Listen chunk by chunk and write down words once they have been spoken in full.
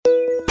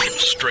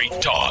Straight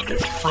talk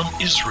from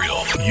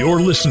Israel. You're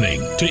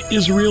listening to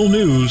Israel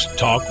News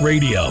Talk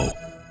Radio.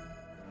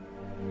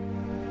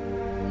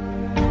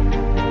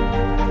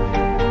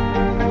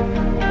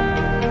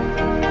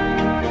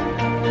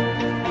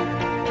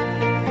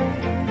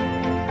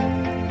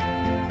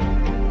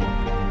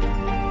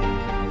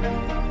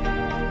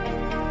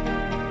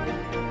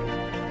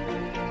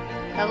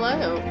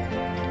 Hello,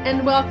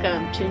 and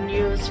welcome to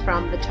News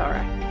from the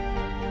Torah.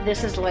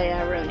 This is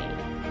Leah Roney.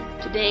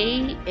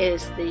 Today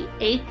is the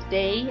 8th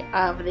day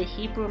of the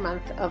Hebrew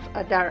month of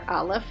Adar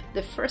Aleph,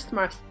 the first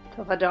month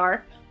of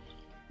Adar.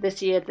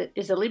 This year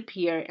is a leap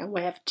year, and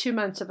we have 2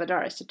 months of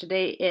Adar. So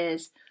today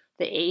is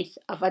the 8th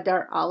of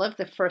Adar Aleph,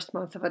 the first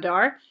month of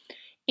Adar,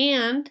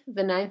 and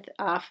the 9th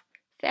of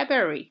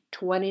February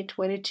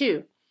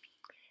 2022.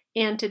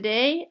 And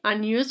today on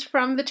News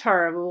from the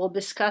Torah, we will be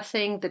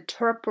discussing the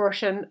Torah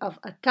portion of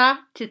Ata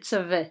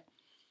Titzaveh,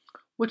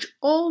 which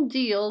all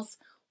deals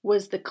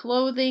with the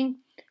clothing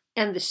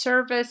and the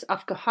service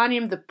of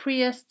Kohanim, the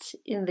priests,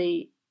 in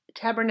the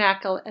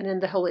tabernacle and in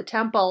the Holy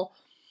Temple,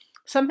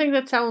 something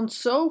that sounds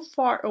so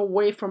far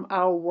away from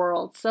our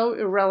world, so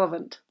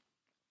irrelevant.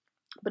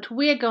 But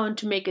we are going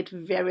to make it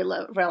very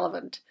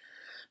relevant,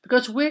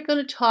 because we're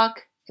going to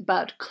talk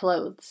about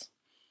clothes.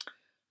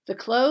 The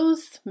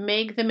clothes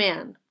make the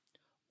man.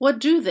 What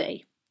do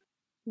they?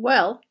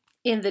 Well,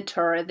 in the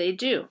Torah they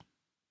do.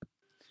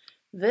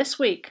 This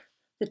week,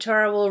 the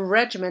Torah will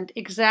regiment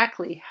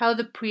exactly how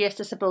the priest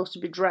is supposed to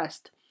be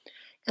dressed.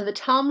 And the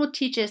Talmud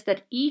teaches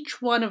that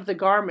each one of the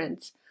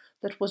garments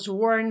that was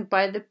worn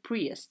by the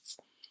priests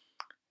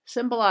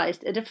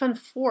symbolized a different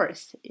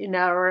force in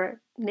our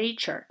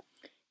nature,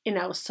 in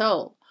our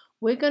soul.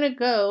 We're going to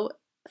go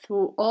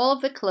through all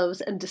of the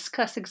clothes and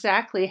discuss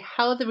exactly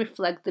how they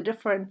reflect the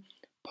different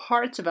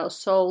parts of our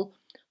soul,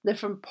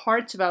 different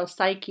parts of our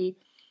psyche,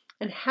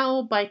 and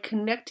how by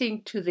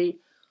connecting to the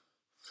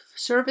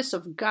service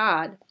of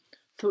God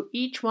through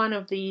each one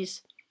of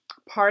these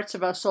parts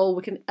of our soul,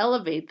 we can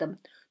elevate them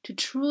to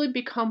truly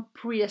become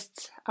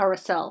priests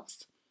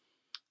ourselves.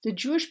 The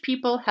Jewish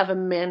people have a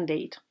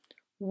mandate.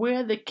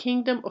 We're the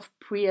kingdom of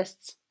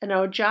priests, and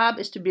our job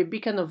is to be a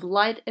beacon of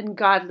light and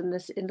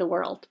godliness in the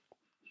world.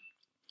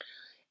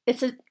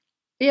 It's an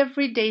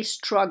everyday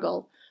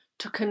struggle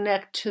to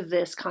connect to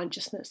this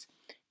consciousness.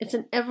 It's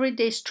an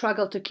everyday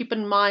struggle to keep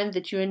in mind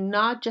that you're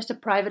not just a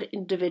private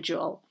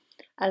individual.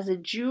 As a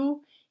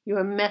Jew, you're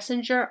a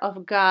messenger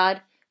of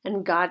God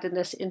and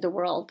godliness in the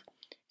world.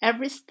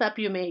 Every step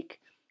you make,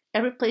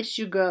 every place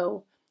you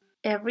go,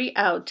 every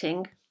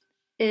outing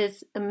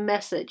is a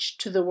message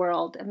to the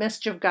world, a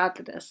message of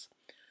godliness.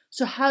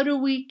 So how do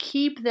we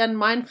keep that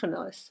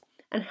mindfulness?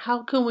 And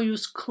how can we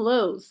use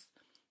clothes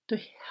to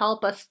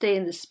help us stay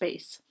in this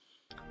space?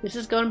 This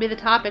is going to be the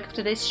topic of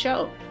today's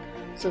show.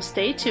 So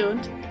stay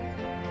tuned.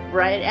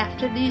 Right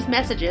after these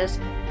messages,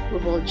 we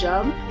will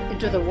jump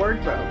into the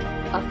wardrobe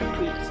of the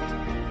priest.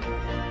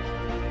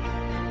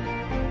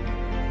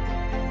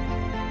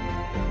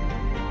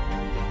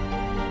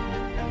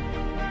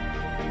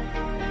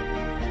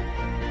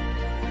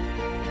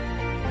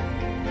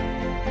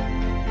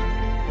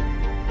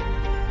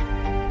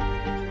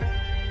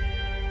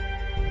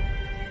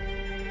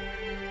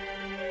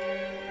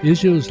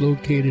 Israel is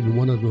located in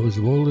one of the most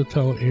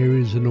volatile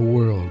areas in the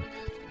world.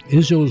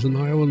 Israel is an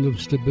island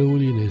of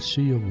stability in a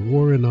sea of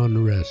war and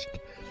unrest.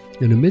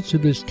 In the midst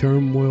of this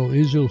turmoil,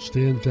 Israel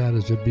stands out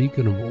as a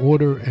beacon of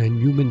order and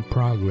human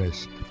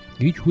progress.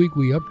 Each week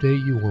we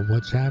update you on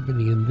what's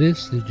happening in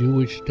this, the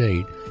Jewish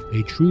state,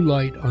 a true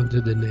light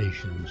unto the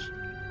nations.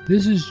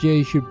 This is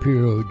Jay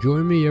Shapiro.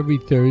 Join me every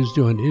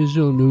Thursday on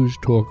Israel News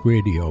Talk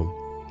Radio.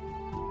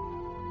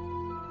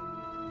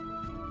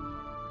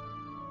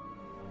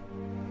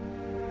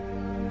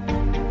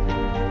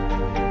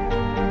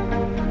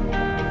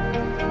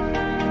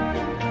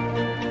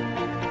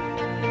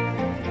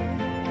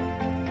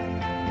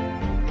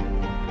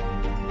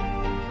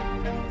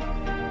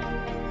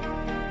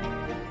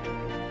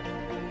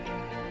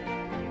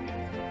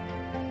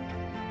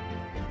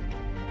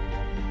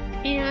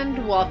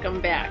 And welcome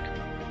back.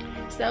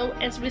 So,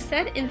 as we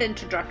said in the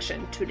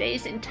introduction,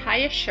 today's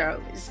entire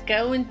show is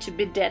going to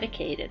be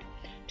dedicated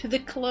to the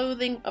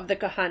clothing of the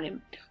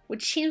Kohanim,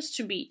 which seems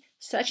to be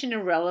such an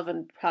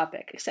irrelevant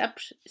topic,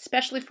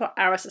 especially for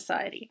our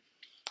society.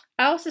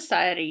 Our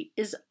society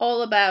is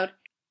all about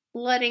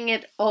letting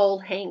it all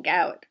hang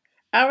out.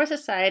 Our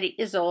society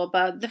is all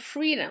about the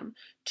freedom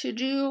to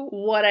do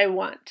what I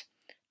want.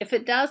 If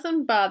it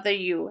doesn't bother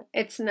you,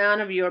 it's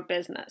none of your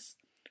business.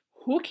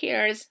 Who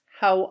cares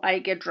how I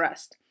get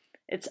dressed?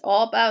 It's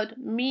all about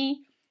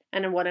me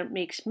and what it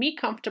makes me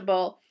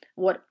comfortable,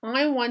 what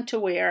I want to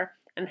wear,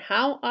 and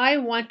how I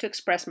want to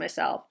express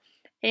myself.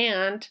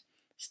 And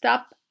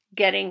stop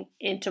getting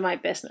into my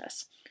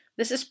business.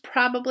 This is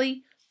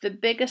probably the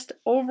biggest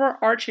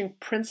overarching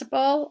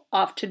principle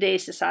of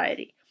today's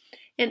society.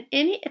 And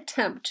any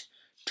attempt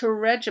to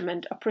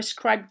regiment a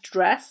prescribed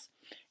dress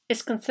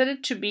is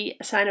considered to be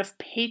a sign of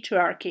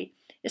patriarchy,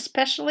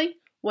 especially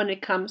when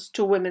it comes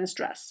to women's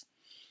dress.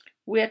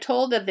 We are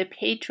told that the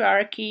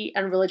patriarchy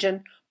and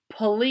religion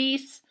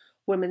police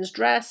women's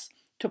dress,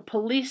 to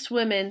police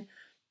women,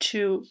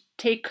 to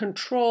take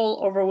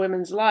control over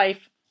women's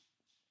life.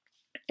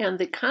 And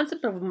the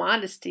concept of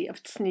modesty,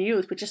 of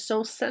tzniut, which is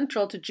so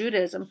central to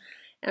Judaism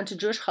and to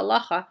Jewish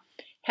halacha,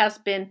 has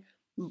been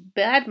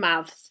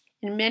badmouthed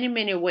in many,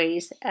 many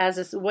ways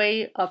as a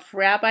way of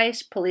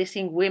rabbis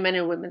policing women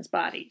and women's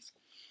bodies.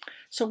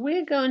 So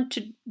we're going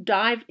to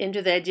dive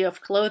into the idea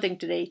of clothing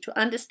today to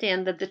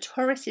understand that the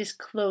Torah sees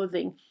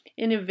clothing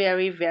in a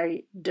very,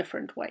 very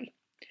different way.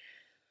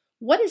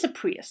 What is a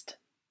priest?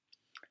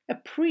 A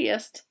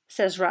priest,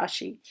 says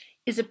Rashi,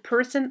 is a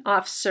person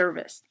of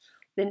service.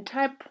 The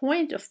entire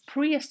point of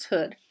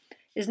priesthood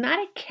is not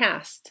a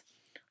caste.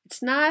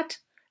 It's not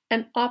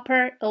an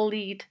upper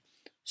elite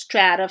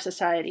strata of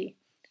society.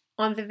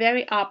 On the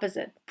very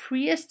opposite,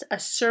 priests are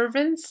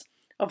servants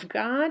of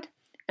God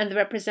and the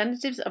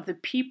representatives of the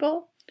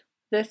people.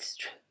 The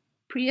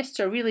priests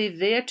are really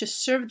there to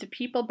serve the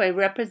people by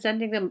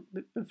representing them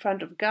in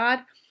front of God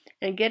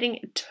and getting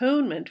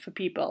atonement for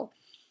people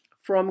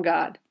from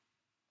God.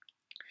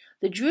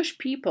 The Jewish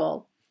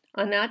people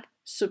are not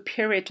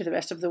superior to the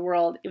rest of the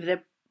world if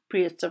they're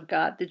priests of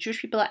God. The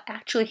Jewish people are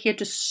actually here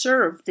to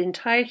serve the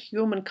entire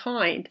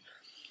humankind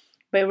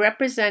by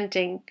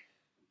representing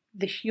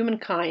the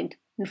humankind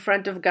in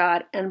front of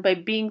God and by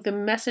being the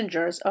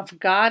messengers of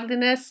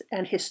godliness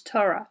and His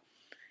Torah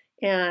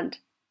and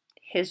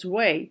His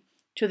way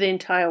to the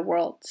entire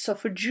world. So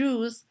for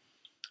Jews,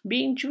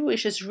 being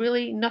Jewish is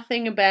really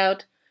nothing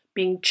about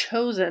being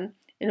chosen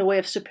in a way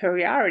of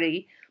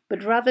superiority,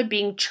 but rather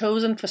being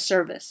chosen for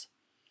service.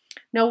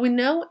 Now we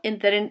know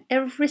that in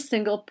every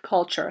single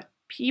culture,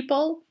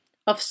 people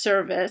of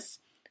service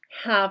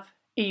have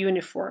a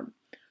uniform.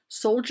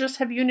 Soldiers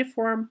have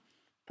uniform,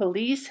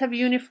 police have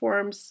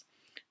uniforms,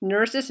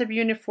 nurses have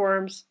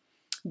uniforms,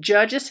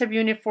 judges have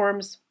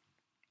uniforms.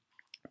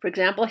 For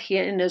example,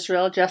 here in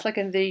Israel, just like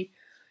in the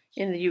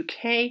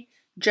UK,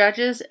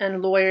 judges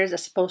and lawyers are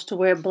supposed to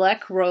wear a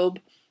black robe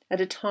at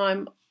the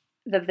time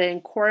that they're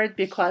in court,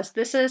 because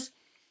this is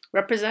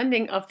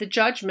representing of the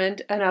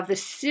judgment and of the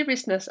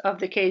seriousness of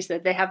the case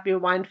that they have to be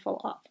mindful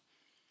of.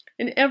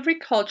 In every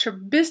culture,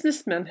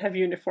 businessmen have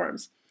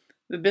uniforms.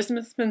 The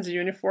businessman's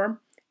uniform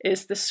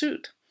is the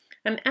suit.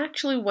 And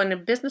actually, when a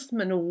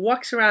businessman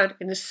walks around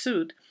in a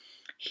suit,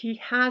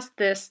 he has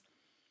this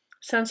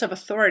sense of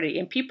authority.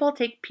 And people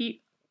take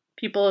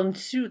people in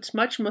suits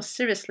much more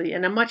seriously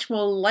and are much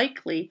more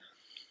likely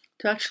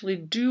to actually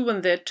do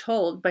when they're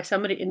told by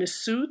somebody in a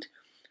suit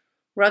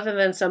rather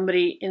than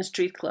somebody in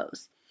street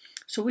clothes.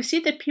 So we see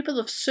that people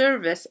of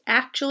service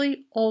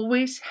actually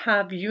always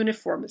have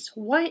uniforms.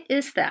 Why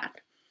is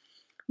that?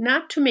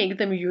 Not to make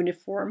them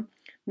uniform,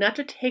 not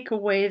to take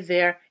away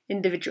their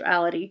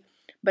individuality,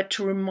 but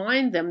to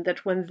remind them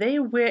that when they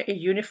wear a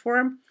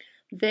uniform,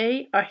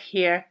 they are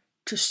here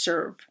to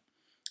serve.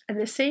 And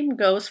the same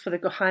goes for the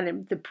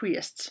Kohanim, the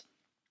priests.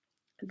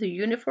 The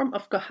uniform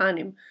of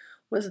Kohanim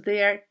was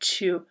there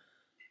to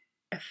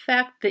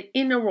affect the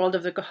inner world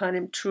of the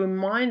Kohanim, to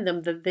remind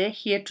them that they're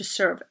here to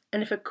serve.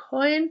 And if a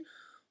Kohen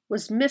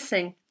was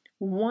missing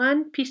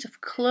one piece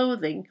of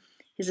clothing,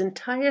 his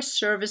entire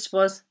service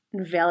was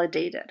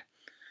invalidated.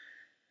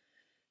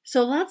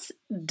 So let's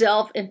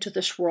delve into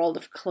this world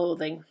of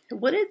clothing.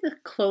 Where did the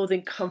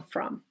clothing come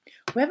from?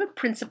 We have a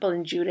principle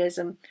in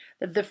Judaism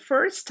that the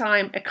first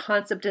time a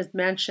concept is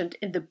mentioned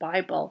in the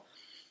Bible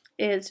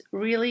is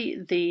really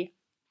the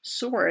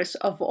source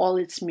of all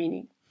its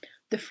meaning.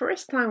 The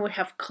first time we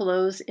have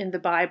clothes in the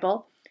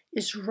Bible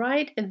is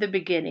right in the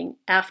beginning,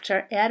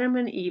 after Adam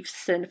and Eve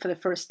sinned for the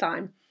first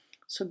time.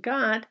 So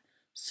God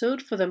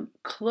sewed for them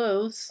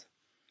clothes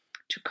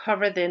to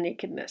cover their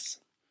nakedness.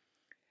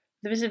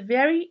 There is a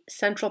very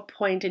central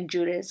point in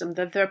Judaism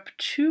that there are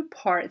two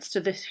parts to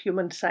this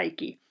human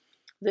psyche,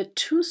 the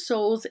two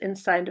souls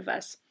inside of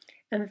us,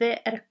 and they're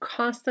at a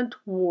constant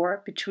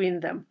war between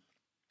them.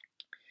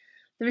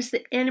 There is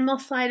the animal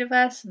side of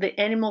us, the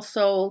animal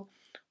soul,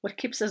 what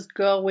keeps us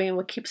going,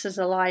 what keeps us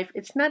alive.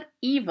 It's not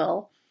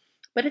evil,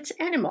 but it's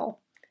animal.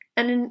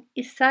 And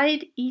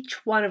inside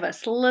each one of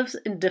us lives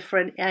a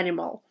different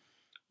animal.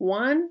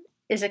 One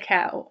is a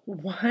cow,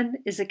 one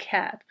is a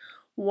cat,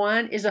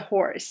 one is a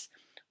horse,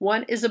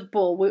 one is a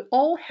bull. We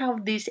all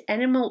have these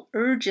animal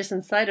urges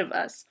inside of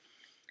us.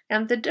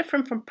 And they're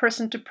different from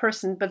person to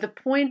person, but the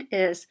point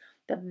is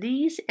that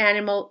these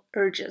animal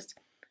urges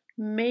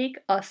make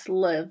us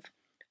live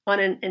on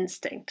an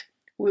instinct.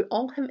 We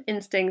all have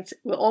instincts,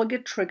 we all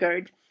get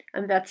triggered,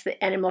 and that's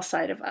the animal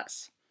side of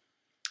us.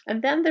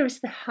 And then there is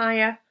the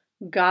higher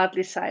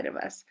godly side of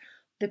us,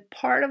 the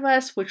part of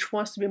us which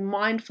wants to be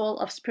mindful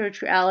of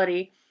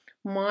spirituality,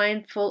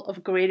 mindful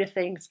of greater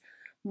things,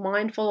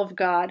 mindful of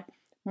God,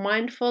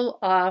 mindful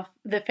of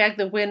the fact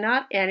that we're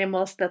not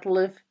animals that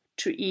live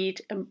to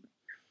eat and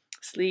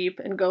sleep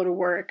and go to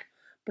work,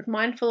 but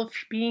mindful of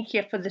being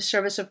here for the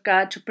service of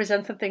God to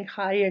present something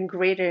higher and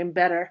greater and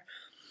better.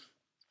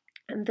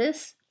 And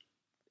this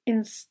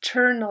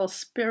internal,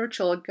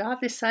 spiritual,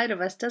 godly side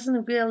of us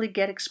doesn't really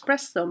get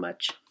expressed so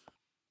much.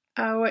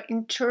 Our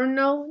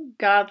internal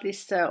godly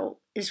soul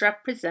is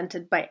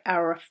represented by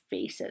our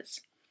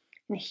faces.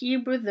 In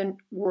Hebrew, the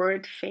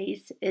word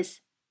face is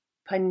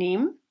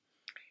panim,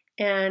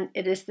 and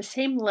it is the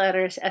same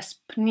letters as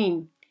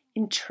pnim,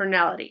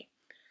 internality.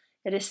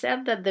 It is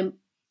said that the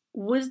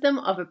wisdom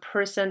of a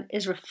person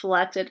is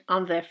reflected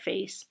on their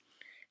face.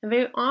 And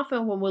very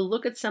often when we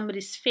look at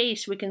somebody's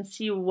face, we can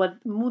see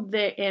what mood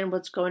they're in,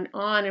 what's going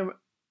on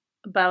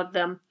about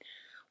them,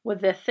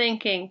 what they're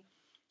thinking.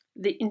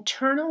 The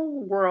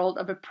internal world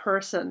of a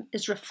person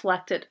is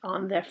reflected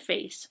on their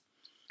face.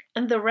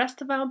 And the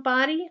rest of our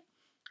body,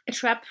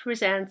 it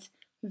represents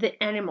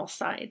the animal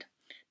side.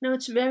 Now,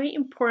 it's very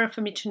important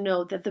for me to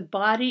know that the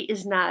body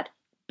is not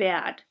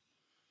bad.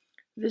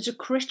 There's a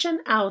Christian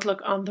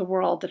outlook on the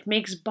world that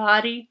makes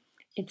body,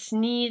 its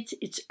needs,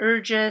 its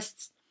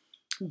urges,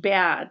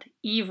 bad,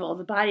 evil.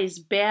 The body is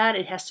bad.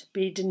 It has to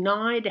be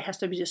denied. It has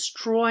to be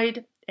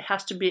destroyed. It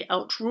has to be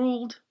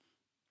outruled.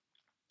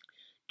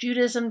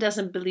 Judaism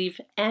doesn't believe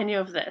any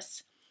of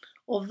this.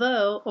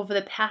 Although over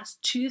the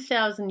past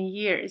 2,000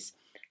 years,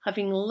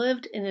 having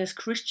lived in this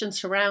Christian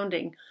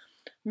surrounding,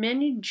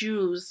 many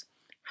Jews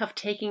have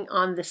taken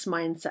on this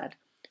mindset.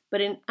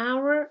 But in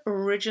our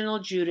original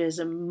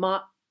Judaism,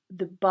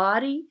 the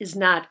body is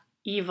not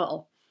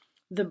evil.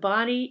 The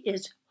body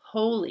is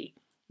holy.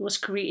 It was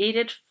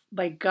created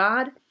by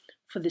God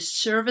for the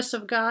service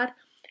of God,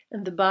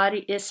 and the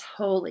body is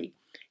holy.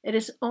 It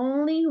is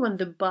only when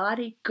the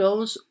body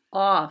goes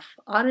off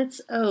on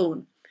its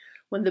own,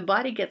 when the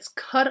body gets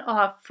cut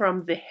off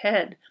from the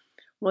head,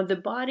 when the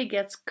body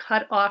gets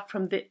cut off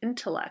from the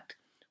intellect,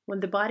 when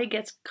the body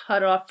gets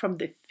cut off from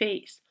the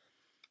face,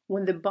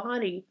 when the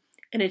body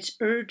and its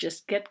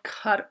urges get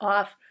cut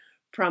off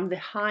from the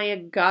higher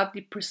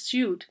godly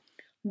pursuit,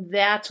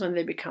 that's when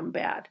they become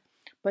bad.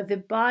 But the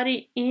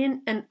body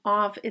in and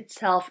of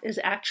itself is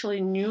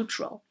actually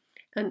neutral,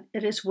 and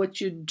it is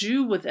what you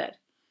do with it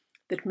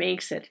that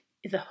makes it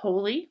either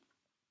holy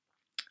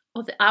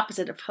or the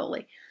opposite of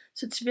holy.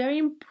 So it's very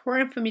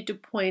important for me to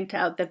point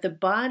out that the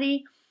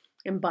body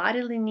and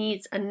bodily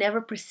needs are never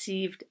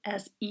perceived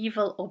as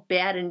evil or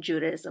bad in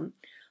Judaism.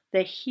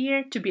 They're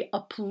here to be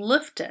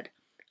uplifted.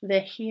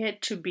 They're here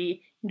to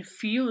be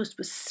infused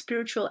with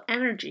spiritual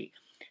energy.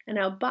 And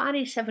our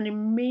bodies have an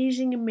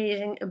amazing,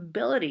 amazing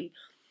ability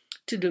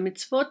to do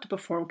mitzvot, to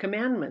perform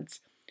commandments.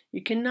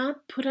 You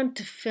cannot put on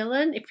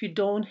tefillin if you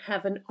don't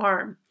have an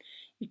arm.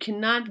 You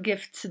cannot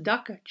give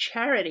tzedakah,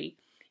 charity,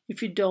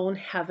 if you don't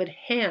have a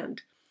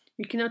hand.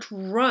 You cannot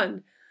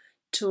run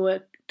to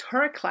a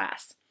Torah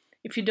class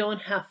if you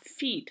don't have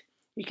feet.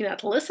 You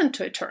cannot listen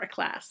to a Torah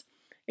class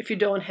if you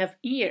don't have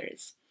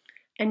ears.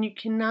 And you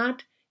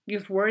cannot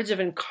give words of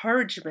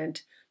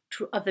encouragement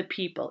to other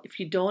people if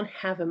you don't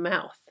have a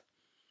mouth.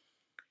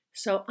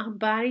 So our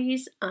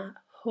bodies are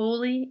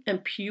holy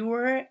and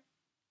pure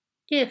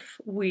if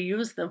we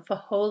use them for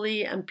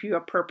holy and pure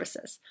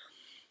purposes.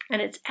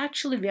 And it's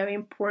actually very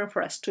important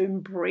for us to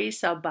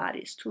embrace our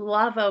bodies, to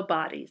love our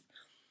bodies,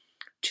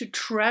 to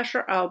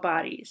treasure our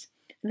bodies,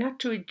 not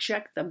to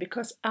reject them,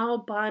 because our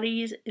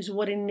bodies is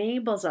what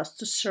enables us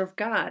to serve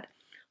God.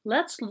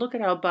 Let's look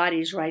at our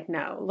bodies right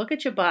now. Look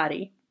at your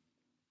body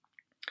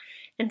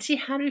and see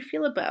how do you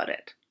feel about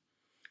it.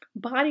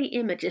 Body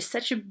image is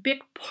such a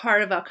big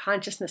part of our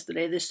consciousness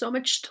today. There's so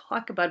much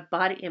talk about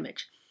body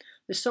image.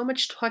 There's so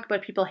much talk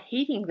about people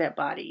hating their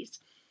bodies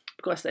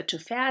because they're too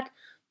fat,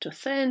 too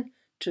thin,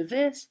 too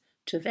this,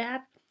 too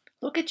that.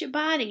 Look at your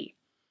body.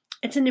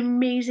 It's an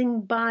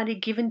amazing body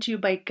given to you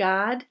by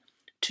God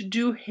to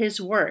do His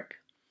work.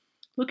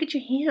 Look at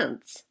your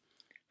hands.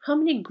 How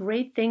many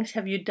great things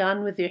have you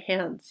done with your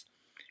hands?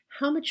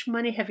 How much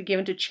money have you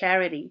given to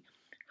charity?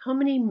 How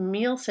many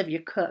meals have you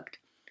cooked?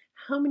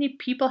 How many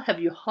people have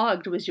you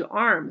hugged with your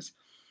arms?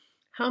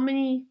 How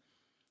many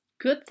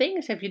good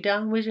things have you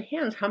done with your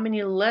hands? How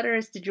many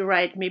letters did you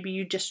write? Maybe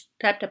you just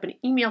typed up an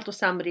email to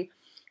somebody.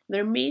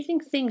 There are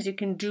amazing things you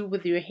can do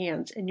with your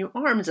hands, and your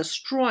arms are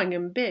strong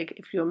and big.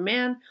 If you're a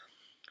man,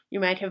 you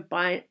might have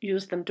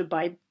used them to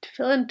buy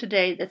tefillin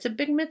today. That's a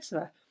big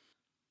mitzvah.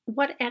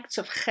 What acts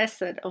of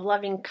chesed, of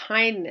loving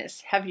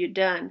kindness, have you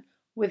done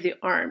with your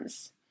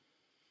arms?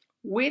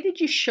 Where did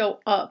you show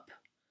up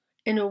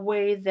in a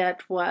way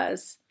that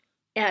was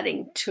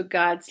adding to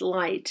God's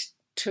light,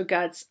 to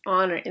God's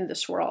honor in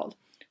this world?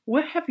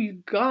 Where have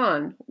you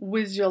gone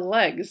with your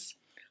legs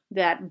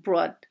that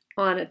brought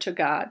honor to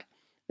God,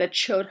 that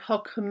showed how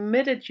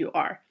committed you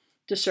are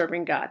to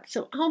serving God?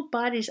 So our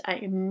bodies are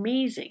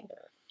amazing,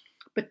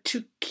 but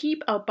to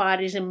keep our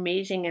bodies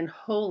amazing and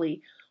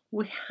holy,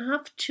 we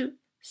have to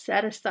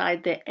set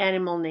aside the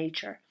animal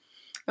nature.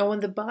 And when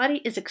the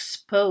body is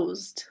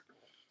exposed,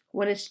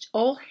 when it's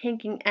all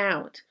hanging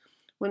out,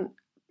 when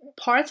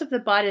parts of the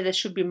body that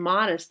should be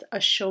modest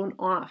are shown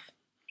off,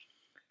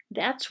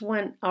 that's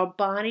when our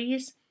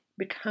bodies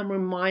become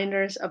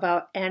reminders of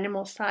our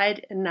animal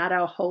side and not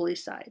our holy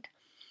side.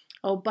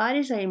 Our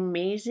bodies are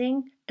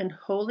amazing and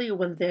holy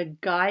when they're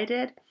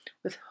guided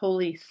with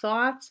holy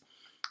thoughts,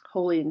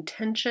 holy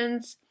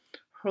intentions,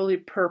 holy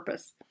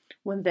purpose,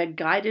 when they're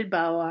guided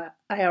by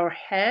our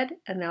head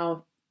and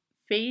our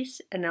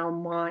face and our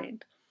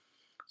mind.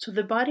 So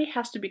the body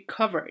has to be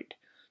covered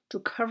to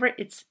cover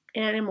its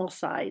animal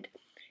side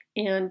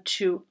and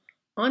to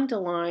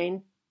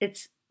underline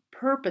its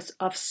purpose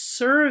of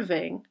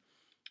serving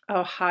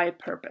our higher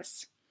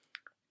purpose.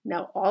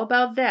 Now, all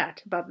about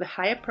that, about the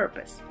higher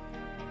purpose,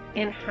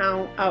 and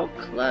how our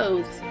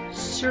clothes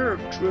serve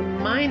to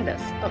remind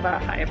us of our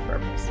higher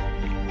purpose.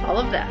 All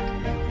of that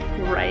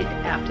right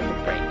after the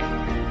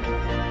break.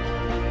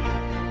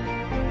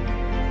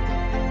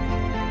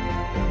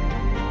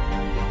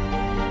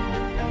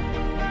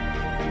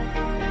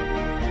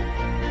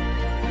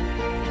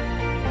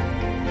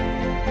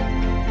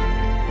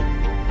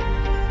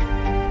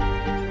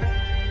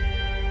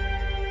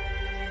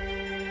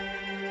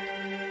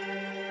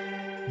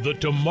 The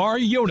Tamar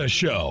Yona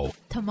Show.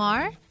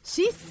 Tamar?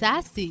 She's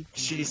sassy.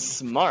 She's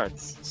smart.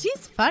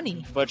 She's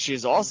funny. But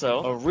she's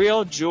also a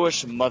real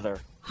Jewish mother.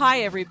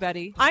 Hi,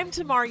 everybody. I'm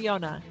Tamar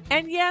Yona.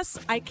 And yes,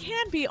 I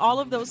can be all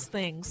of those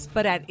things.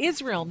 But at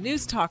Israel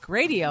News Talk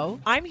Radio,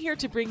 I'm here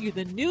to bring you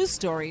the news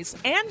stories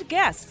and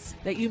guests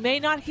that you may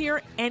not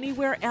hear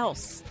anywhere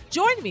else.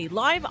 Join me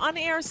live on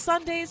air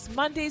Sundays,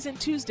 Mondays,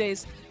 and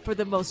Tuesdays for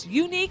the most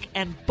unique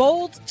and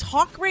bold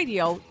talk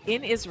radio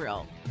in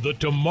Israel. The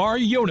Tamar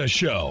Yona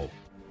Show.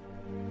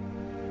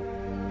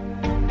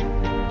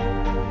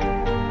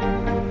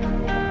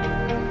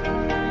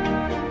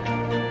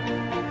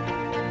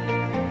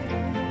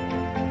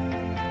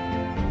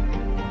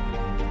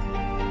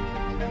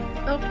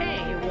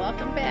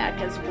 Welcome back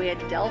as we're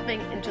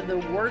delving into the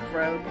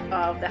wardrobe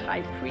of the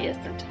high priest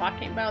and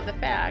talking about the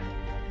fact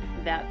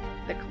that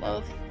the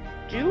clothes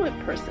do a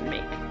person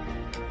make.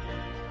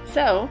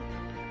 So,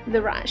 the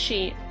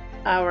Rashi,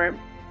 our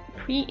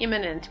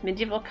preeminent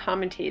medieval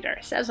commentator,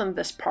 says on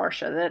this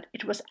parsha that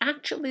it was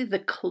actually the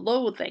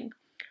clothing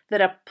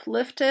that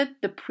uplifted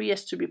the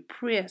priests to be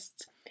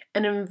priests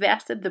and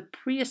invested the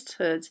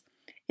priesthoods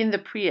in the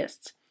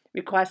priests,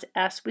 because,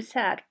 as we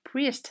said,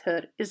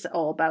 priesthood is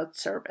all about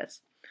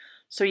service.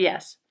 So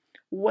yes,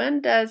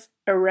 when does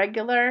a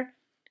regular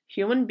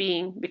human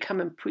being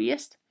become a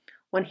priest?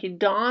 When he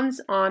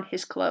dons on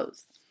his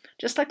clothes.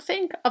 Just like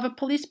think of a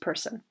police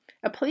person.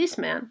 A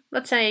policeman,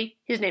 let's say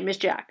his name is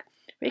Jack,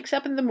 wakes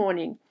up in the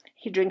morning,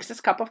 he drinks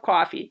his cup of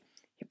coffee,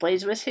 he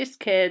plays with his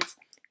kids,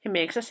 he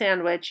makes a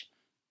sandwich,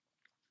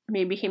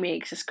 maybe he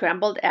makes a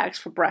scrambled eggs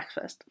for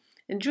breakfast.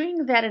 And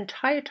during that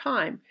entire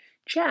time,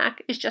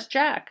 Jack is just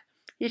Jack.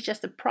 He's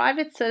just a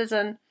private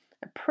citizen,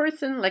 a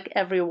person like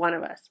every one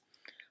of us.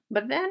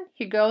 But then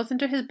he goes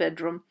into his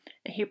bedroom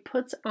and he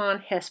puts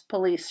on his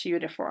police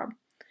uniform.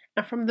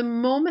 And from the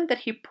moment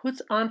that he puts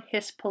on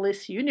his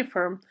police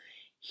uniform,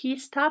 he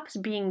stops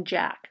being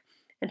Jack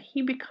and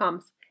he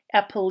becomes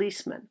a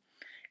policeman.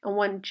 And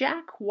when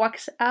Jack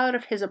walks out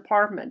of his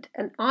apartment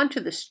and onto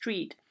the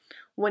street,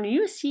 when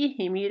you see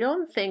him, you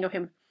don't think of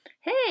him,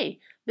 hey,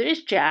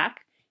 there's Jack.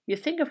 You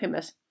think of him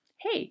as,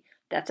 hey,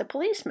 that's a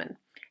policeman.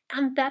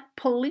 And that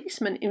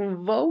policeman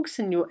invokes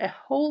in you a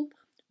whole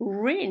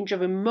range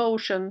of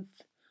emotions,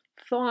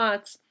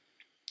 thoughts,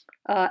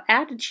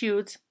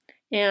 attitudes.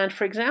 And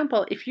for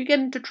example, if you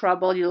get into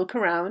trouble, you look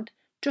around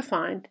to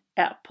find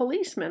a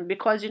policeman,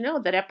 because you know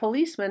that a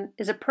policeman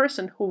is a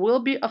person who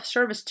will be of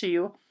service to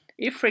you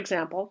if, for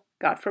example,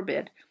 God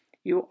forbid,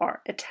 you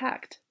are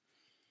attacked.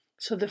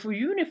 So the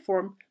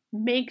uniform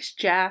makes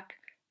Jack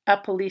a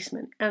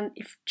policeman. And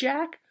if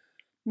Jack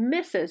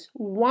misses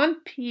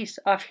one piece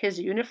of his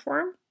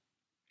uniform,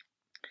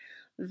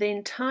 the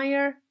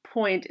entire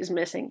point is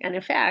missing. And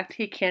in fact,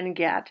 he can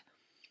get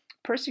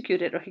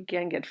persecuted, or he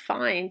can get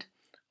fined,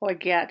 or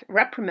get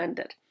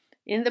reprimanded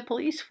in the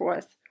police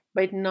force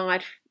by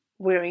not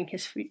wearing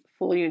his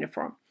full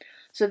uniform.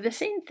 So the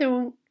same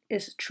thing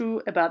is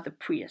true about the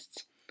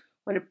priests.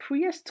 When a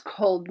priest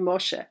called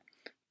Moshe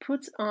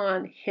puts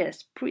on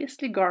his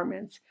priestly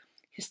garments,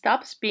 he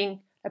stops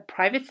being a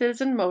private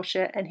citizen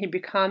Moshe and he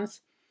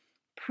becomes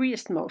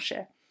priest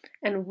Moshe.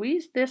 And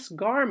with these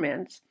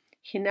garments,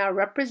 he now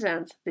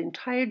represents the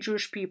entire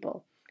Jewish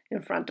people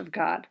in front of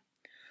God.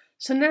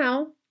 So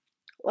now,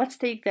 let's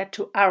take that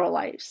to our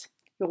lives.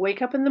 You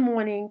wake up in the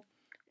morning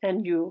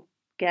and you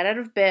get out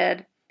of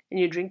bed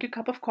and you drink your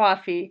cup of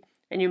coffee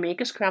and you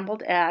make a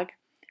scrambled egg.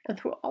 And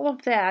through all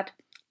of that,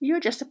 you're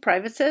just a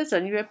private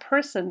citizen. You're a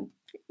person,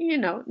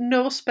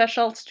 no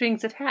special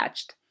strings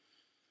attached.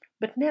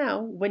 But now,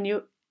 when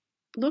you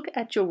look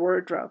at your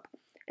wardrobe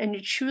and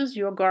you choose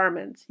your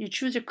garments, you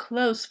choose your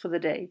clothes for the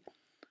day,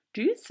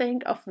 do you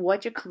think of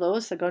what your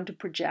clothes are going to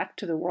project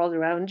to the world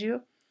around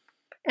you?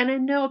 And I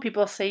know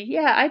people say,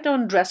 yeah, I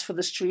don't dress for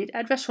the street.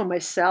 I dress for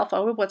myself. I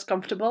wear what's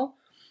comfortable.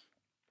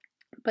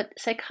 But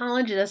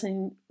psychology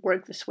doesn't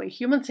work this way.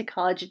 Human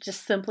psychology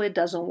just simply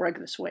doesn't work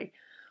this way.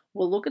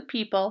 We look at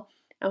people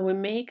and we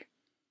make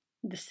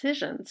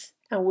decisions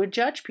and we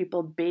judge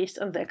people based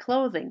on their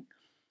clothing.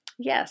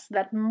 Yes,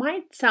 that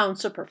might sound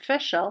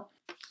superficial.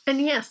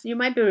 And yes, you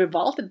might be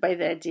revolted by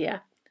the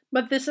idea.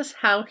 But this is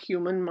how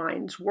human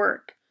minds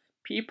work.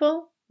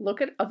 People look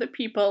at other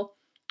people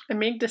and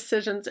make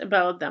decisions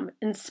about them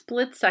in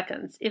split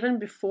seconds, even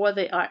before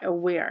they are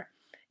aware.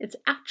 It's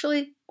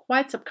actually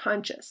quite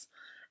subconscious.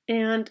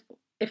 And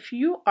if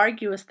you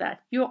argue with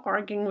that, you're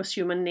arguing with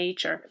human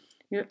nature.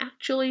 You're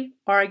actually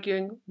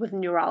arguing with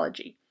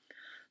neurology.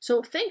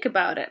 So think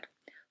about it.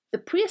 The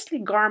priestly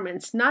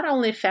garments not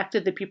only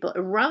affected the people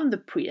around the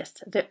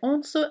priest, they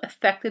also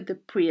affected the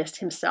priest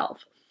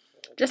himself.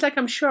 Just like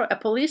I'm sure a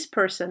police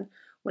person,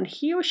 when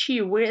he or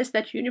she wears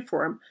that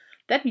uniform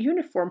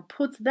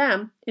puts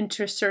them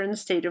into a certain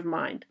state of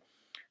mind.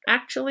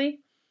 Actually,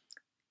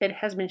 it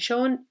has been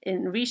shown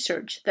in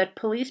research that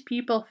police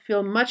people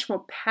feel much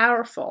more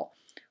powerful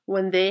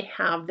when they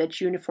have that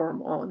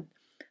uniform on.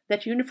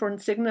 That uniform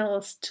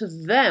signals to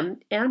them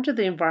and to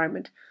the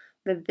environment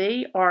that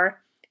they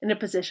are in a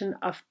position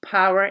of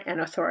power and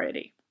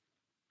authority.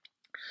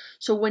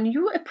 So when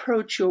you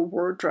approach your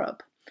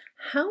wardrobe,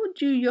 how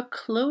do your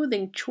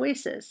clothing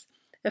choices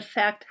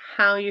affect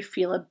how you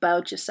feel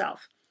about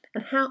yourself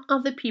and how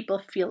other people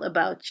feel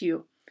about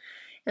you?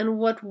 And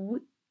what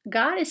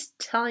God is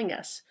telling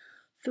us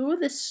through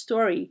this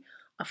story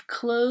of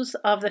clothes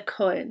of the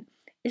Kohen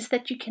is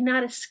that you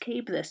cannot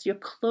escape this. Your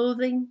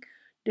clothing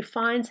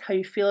defines how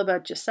you feel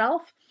about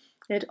yourself.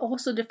 It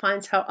also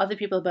defines how other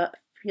people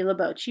feel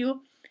about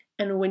you.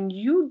 And when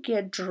you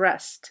get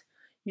dressed,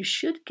 you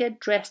should get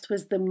dressed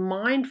with the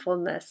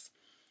mindfulness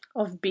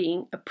of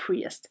being a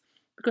priest,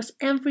 because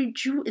every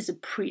Jew is a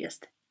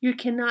priest. You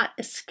cannot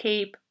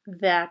escape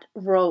that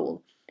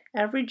role.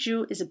 Every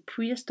Jew is a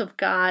priest of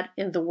God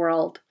in the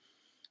world.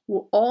 We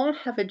all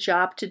have a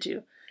job to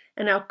do,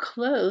 and our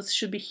clothes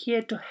should be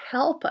here to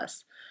help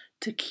us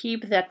to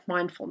keep that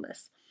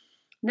mindfulness.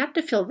 Not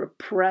to feel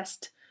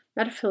repressed,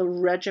 not to feel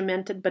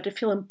regimented, but to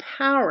feel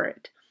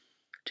empowered,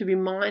 to be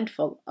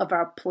mindful of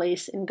our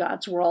place in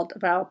God's world,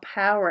 of our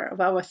power, of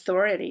our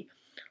authority,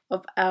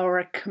 of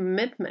our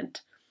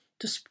commitment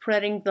to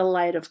spreading the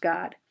light of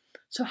God.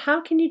 So how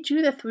can you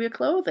do that through your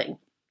clothing?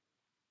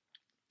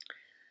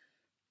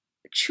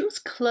 Choose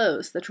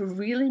clothes that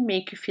really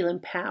make you feel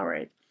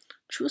empowered.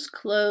 Choose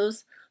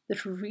clothes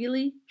that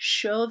really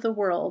show the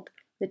world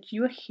that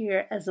you're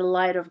here as the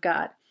light of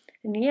God.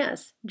 And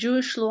yes,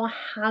 Jewish law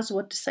has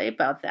what to say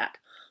about that.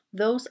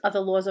 Those are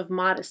the laws of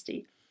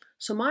modesty.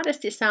 So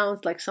modesty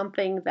sounds like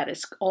something that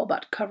is all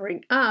about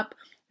covering up,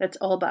 that's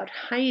all about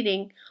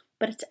hiding,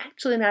 but it's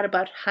actually not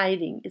about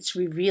hiding, it's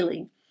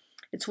revealing.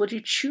 It's what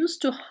you choose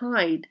to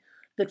hide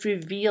that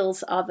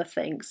reveals other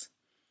things.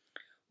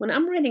 When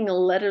I'm writing a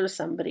letter to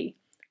somebody,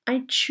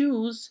 I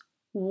choose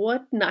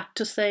what not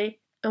to say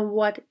and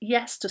what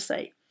yes to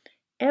say.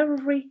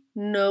 Every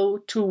no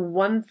to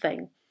one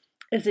thing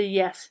is a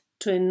yes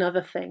to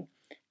another thing,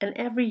 and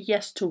every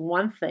yes to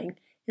one thing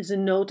is a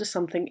no to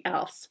something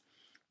else.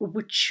 What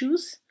we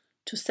choose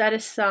to set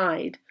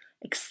aside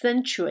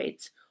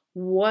accentuates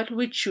what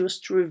we choose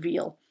to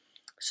reveal.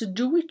 So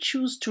do we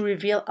choose to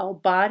reveal our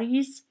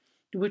bodies?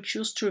 Do we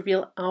choose to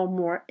reveal our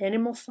more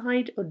animal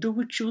side, or do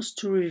we choose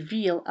to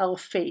reveal our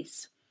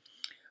face?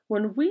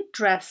 When we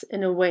dress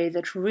in a way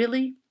that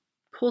really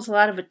pulls a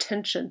lot of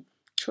attention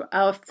to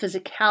our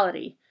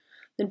physicality,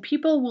 then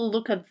people will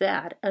look at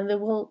that and they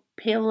will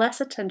pay less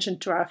attention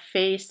to our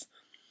face,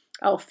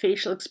 our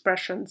facial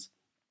expressions,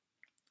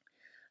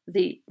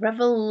 the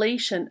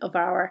revelation of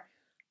our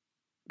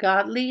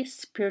godly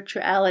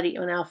spirituality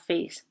on our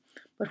face.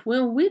 But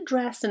when we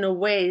dress in a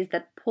way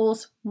that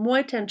pulls more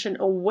attention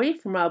away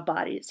from our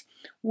bodies,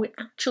 we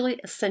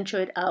actually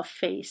accentuate our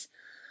face.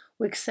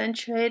 We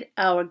accentuate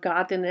our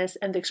godliness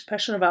and the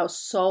expression of our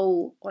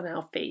soul on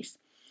our face.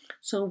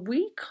 So when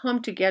we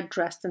come to get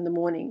dressed in the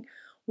morning,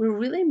 we're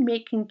really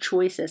making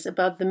choices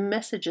about the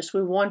messages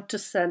we want to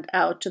send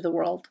out to the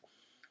world.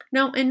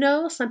 Now, I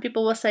know some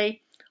people will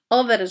say,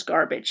 "Oh, that is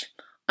garbage.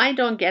 I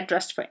don't get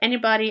dressed for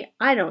anybody.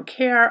 I don't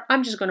care.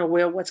 I'm just going to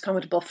wear what's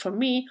comfortable for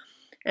me,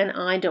 and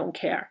I don't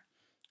care."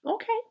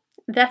 Okay,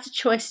 that's a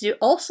choice you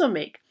also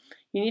make.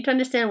 You need to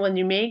understand when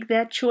you make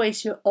that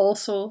choice, you're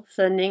also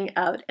sending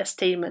out a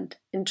statement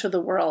into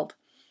the world.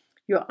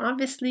 You're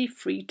obviously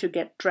free to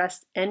get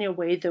dressed any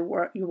way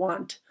you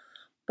want,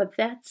 but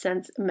that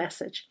sends a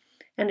message.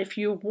 And if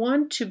you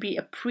want to be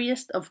a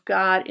priest of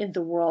God in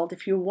the world,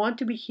 if you want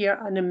to be here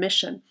on a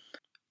mission,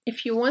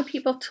 if you want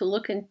people to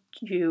look into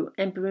you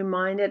and be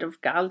reminded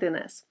of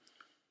godliness,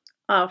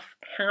 of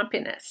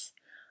happiness,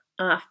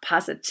 of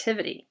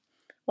positivity,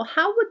 well,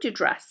 how would you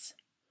dress?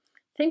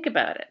 Think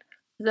about it.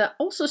 There are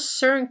also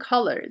certain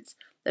colors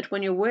that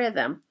when you wear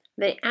them,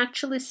 they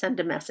actually send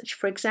a message.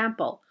 For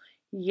example,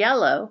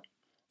 yellow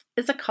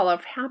is a color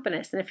of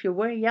happiness, and if you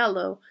wear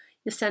yellow,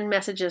 you send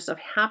messages of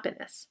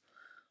happiness.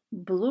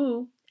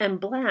 Blue and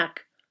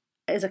black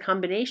is a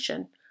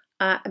combination,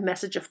 a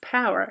message of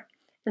power,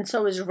 and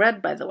so is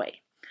red, by the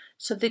way.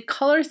 So the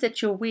colors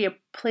that you wear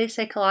play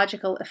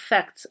psychological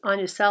effects on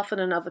yourself and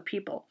on other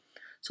people.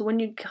 So when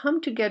you come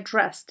to get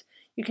dressed,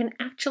 you can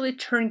actually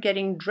turn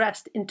getting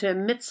dressed into a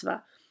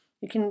mitzvah.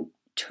 You can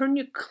turn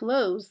your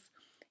clothes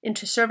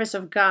into service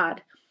of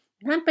God,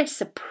 not by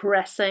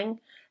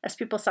suppressing, as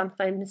people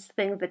sometimes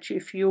think that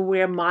if you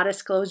wear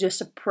modest clothes, you're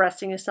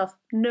suppressing yourself.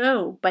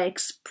 No, by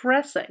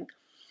expressing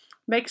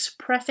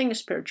your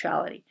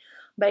spirituality,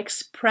 by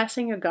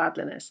expressing your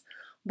godliness,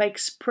 by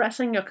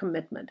expressing your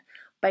commitment,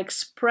 by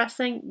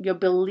expressing your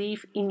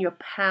belief in your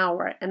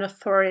power and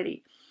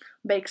authority,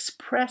 by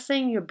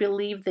expressing your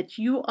belief that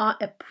you are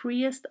a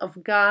priest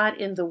of God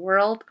in the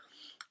world,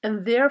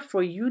 and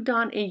therefore you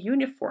don a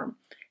uniform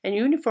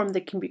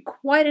that can be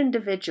quite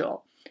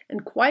individual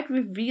and quite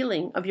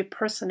revealing of your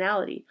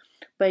personality,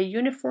 by a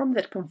uniform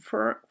that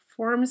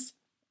conforms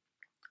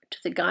to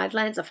the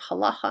guidelines of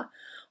halacha,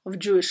 of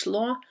Jewish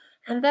law,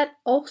 and that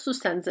also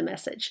sends a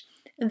message.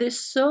 And there's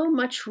so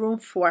much room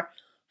for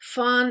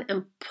fun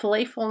and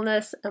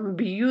playfulness and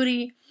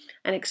beauty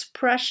and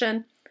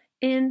expression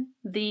in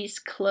these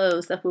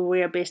clothes that we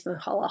wear based on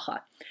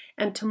halacha.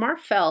 And Tamar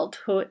Feld,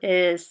 who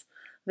is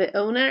the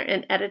owner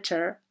and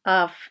editor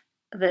of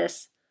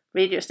this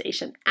radio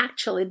station,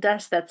 actually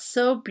does that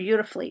so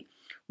beautifully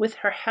with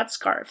her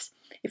headscarves.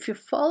 If you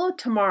follow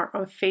Tamar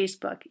on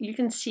Facebook, you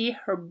can see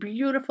her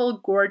beautiful,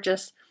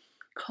 gorgeous,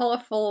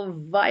 colorful,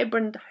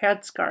 vibrant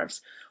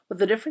headscarves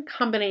with a different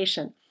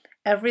combination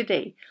every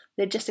day.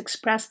 They just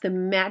express the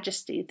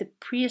majesty, the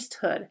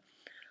priesthood,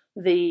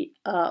 the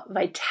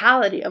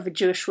vitality of a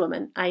Jewish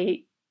woman.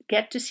 I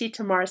get to see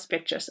Tamar's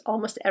pictures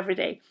almost every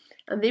day,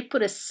 and they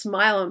put a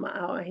smile on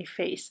my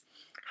face.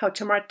 How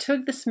Tamar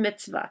took this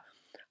mitzvah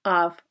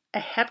of a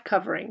head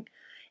covering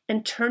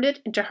and turned it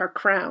into her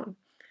crown.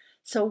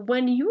 So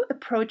when you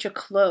approach your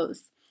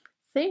clothes,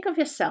 think of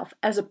yourself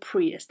as a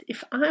priest.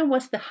 If I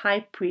was the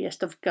high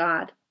priest of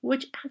God,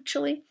 which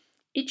actually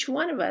each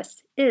one of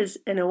us is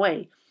in a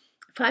way,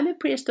 if I'm a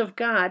priest of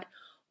God,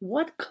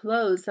 what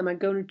clothes am I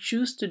going to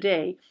choose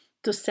today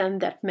to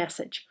send that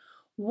message?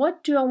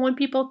 What do I want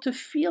people to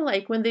feel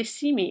like when they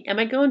see me? Am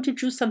I going to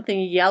choose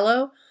something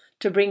yellow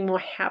to bring more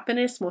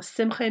happiness, more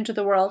simcha into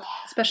the world,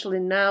 especially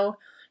now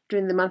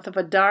during the month of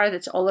Adar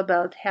that's all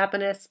about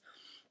happiness?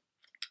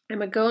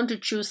 Am I going to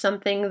choose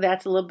something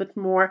that's a little bit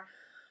more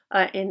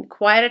in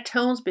quieter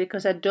tones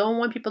because I don't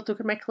want people to look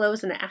at my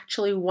clothes and I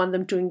actually want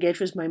them to engage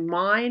with my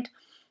mind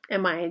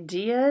and my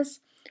ideas?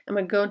 Am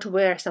I going to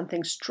wear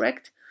something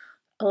strict,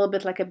 a little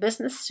bit like a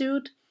business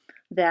suit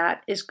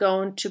that is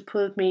going to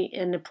put me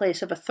in a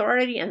place of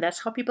authority, and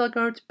that's how people are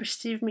going to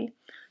perceive me?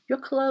 Your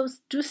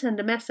clothes do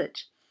send a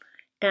message,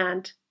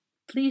 and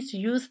please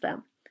use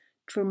them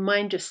to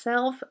remind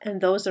yourself and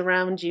those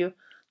around you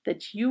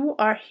that you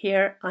are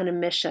here on a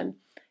mission,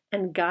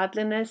 and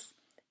godliness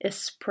is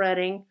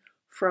spreading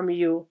from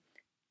you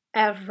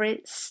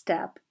every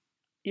step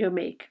you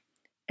make,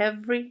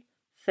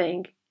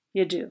 everything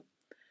you do.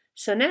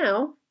 So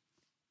now,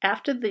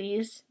 after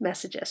these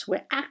messages,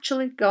 we're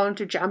actually going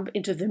to jump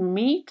into the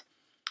meat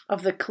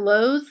of the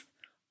clothes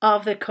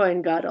of the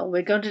Kohen Gadol.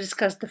 We're going to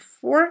discuss the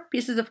 4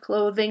 pieces of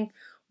clothing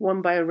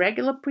worn by a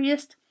regular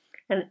priest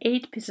and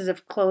 8 pieces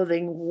of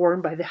clothing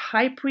worn by the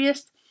high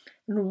priest,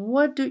 and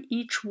what do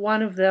each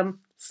one of them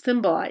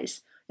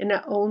symbolize in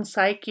our own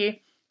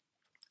psyche,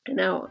 in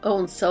our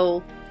own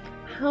soul.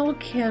 How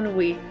can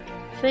we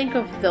think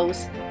of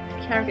those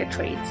character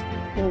traits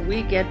when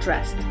we get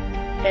dressed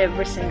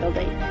every single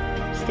day?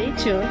 Stay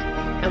tuned,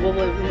 and we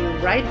will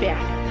be right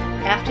back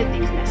after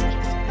these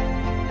messages.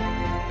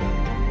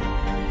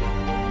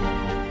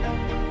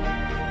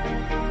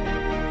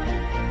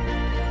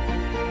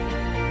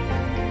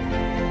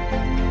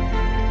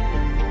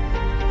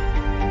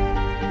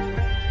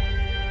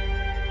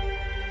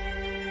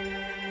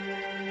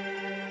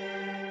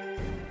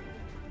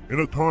 In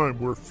a time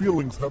where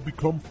feelings have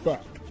become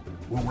fact,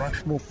 where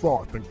rational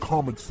thought and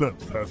common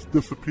sense has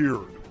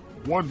disappeared,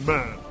 one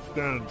man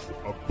stands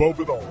above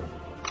it all.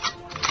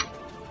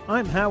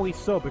 I'm Howie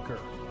Sobaker,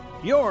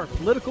 your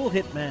political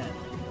hitman.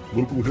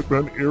 Political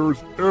Hitman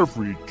airs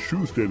every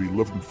Tuesday at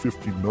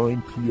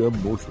 11:59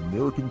 p.m. North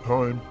American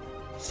time,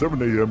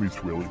 7 a.m.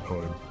 Israeli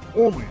time,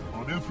 only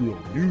on Israel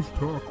News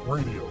Talk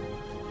Radio.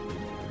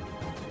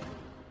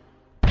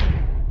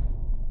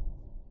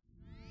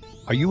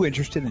 Are you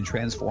interested in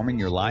transforming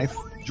your life,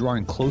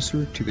 drawing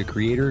closer to the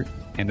Creator,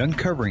 and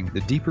uncovering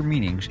the deeper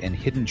meanings and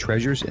hidden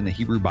treasures in the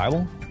Hebrew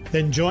Bible?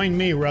 Then join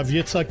me, Rav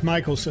Yitzhak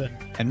Michelson,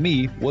 and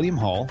me, William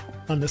Hall,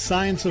 on The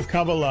Science of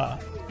Kabbalah,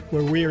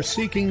 where we are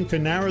seeking to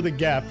narrow the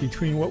gap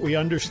between what we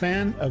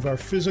understand of our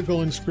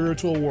physical and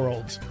spiritual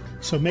worlds.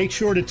 So make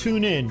sure to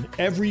tune in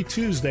every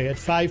Tuesday at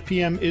 5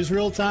 p.m.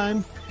 Israel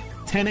time,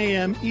 10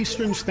 a.m.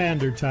 Eastern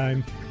Standard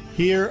Time,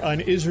 here on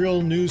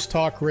Israel News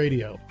Talk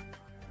Radio.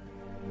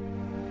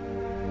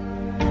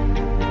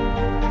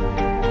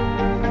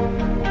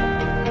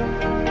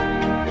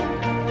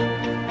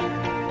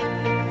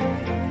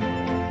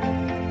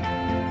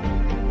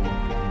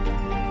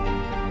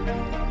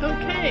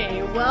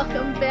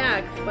 Welcome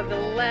back for the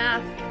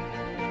last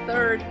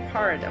third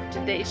part of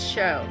today's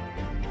show.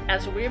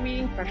 As we're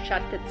reading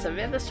Parshat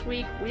Tetzaveh this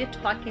week, we're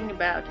talking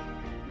about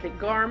the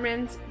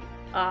garments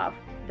of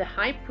the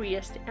high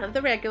priest and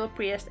the regular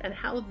priest and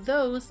how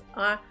those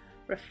are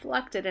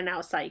reflected in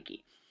our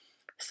psyche.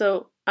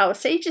 So our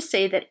sages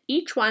say that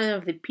each one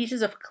of the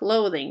pieces of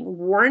clothing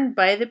worn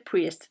by the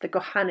priest, the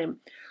Kohanim,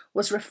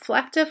 was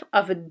reflective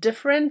of a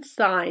different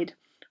side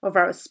of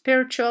our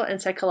spiritual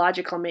and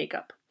psychological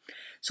makeup.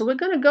 So we're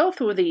going to go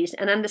through these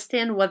and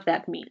understand what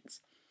that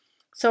means.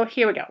 So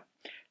here we go.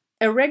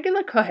 A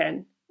regular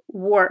Kohen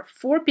wore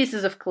 4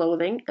 pieces of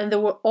clothing, and they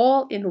were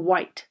all in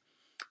white.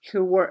 He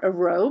wore a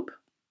robe,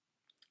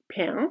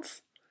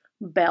 pants,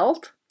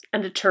 belt,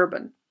 and a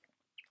turban.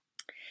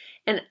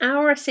 And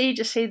our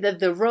sages say that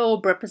the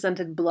robe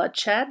represented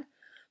bloodshed,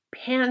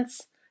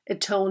 pants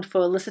atoned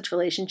for illicit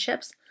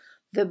relationships,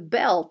 the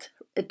belt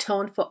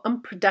atoned for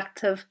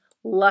unproductive,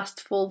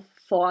 lustful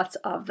thoughts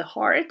of the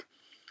heart,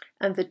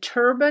 and the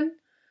turban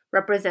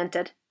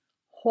represented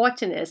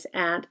haughtiness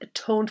and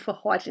atoned for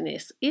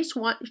haughtiness. Each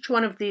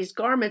one of these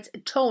garments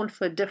atoned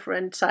for a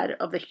different side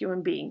of the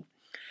human being.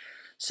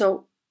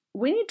 So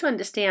we need to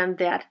understand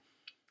that.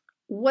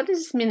 What does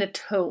this mean,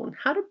 atone?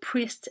 How do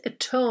priests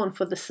atone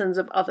for the sins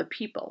of other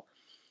people?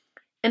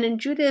 And in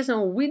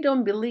Judaism, we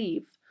don't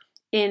believe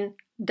in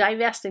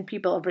divesting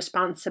people of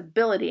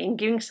responsibility and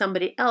giving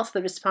somebody else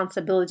the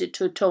responsibility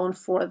to atone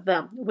for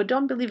them. We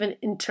don't believe in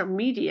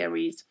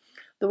intermediaries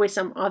the way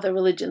some other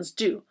religions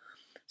do.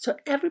 So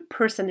every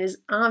person is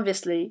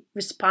obviously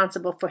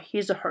responsible for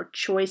his or her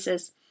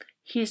choices,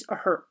 his or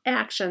her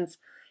actions,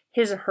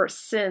 his or her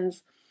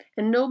sins,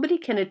 and nobody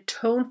can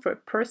atone for a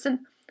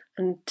person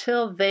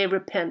until they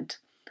repent,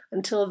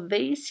 until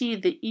they see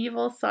the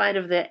evil side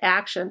of their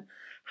action,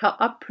 how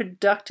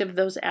unproductive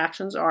those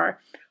actions are,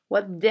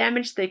 what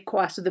damage they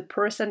cause to the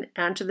person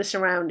and to the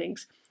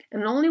surroundings.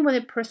 And only when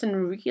a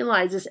person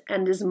realizes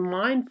and is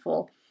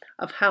mindful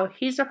of how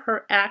his or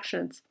her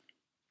actions,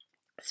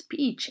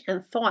 speech,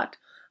 and thought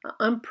are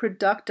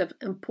unproductive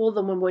and pull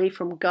them away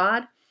from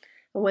God,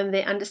 and when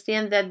they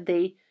understand that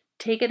they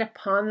take it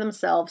upon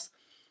themselves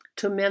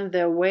to mend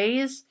their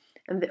ways,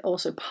 and they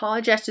also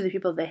apologize to the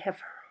people they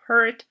have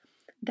hurt,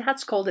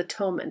 that's called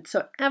atonement.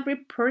 So every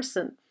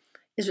person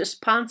is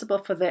responsible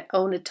for their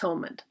own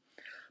atonement.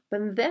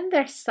 But then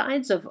there are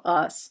sides of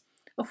us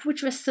of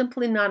which we're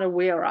simply not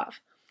aware of.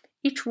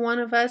 Each one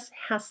of us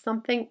has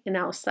something in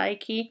our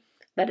psyche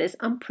that is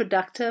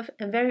unproductive,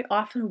 and very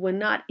often we're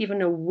not even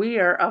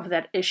aware of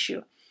that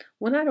issue.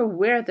 We're not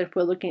aware that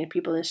we're looking at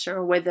people in a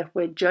certain way, that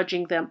we're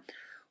judging them.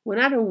 We're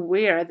not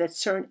aware that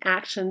certain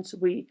actions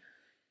we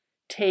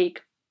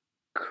take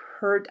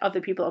hurt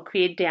other people or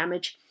create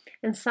damage.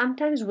 And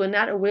sometimes we're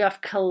not aware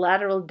of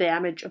collateral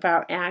damage of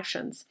our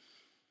actions.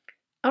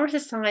 Our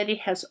society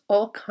has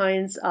all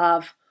kinds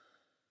of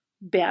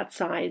bad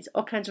sides,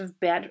 all kinds of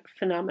bad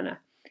phenomena.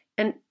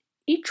 And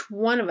each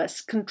one of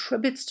us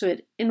contributes to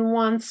it in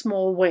one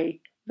small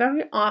way,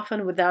 very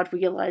often without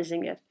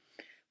realizing it.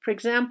 For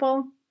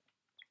example,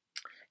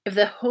 if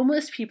there are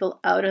homeless people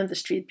out on the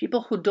street,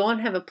 people who don't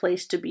have a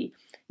place to be,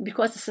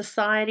 because the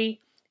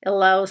society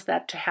allows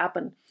that to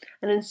happen.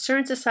 And in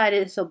certain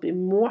societies, there'll be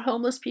more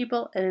homeless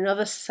people, and in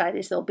other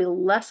societies, there'll be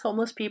less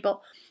homeless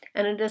people.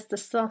 And it is the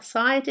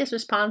society's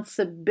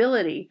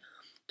responsibility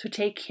to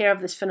take care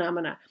of this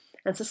phenomena.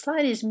 And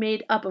society is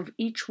made up of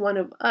each one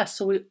of us,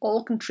 so we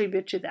all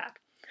contribute to that.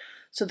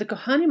 So the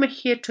Kohanim are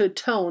here to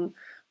atone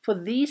for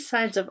these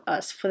sides of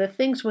us, for the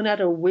things we're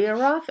not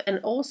aware of, and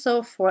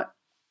also for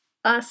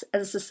us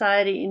as a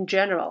society in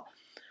general,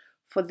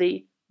 for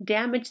the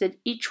damage that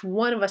each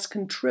one of us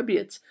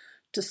contributes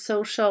to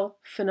social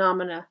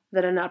phenomena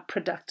that are not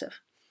productive.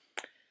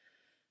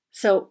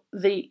 So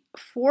the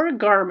 4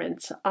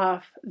 garments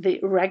of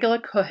the regular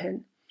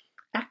Kohen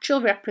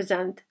actually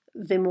represent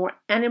the more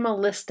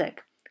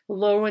animalistic,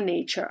 lower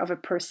nature of a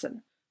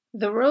person.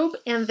 The robe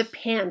and the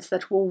pants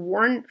that were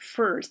worn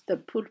first,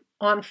 that put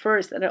on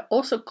first, that are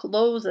also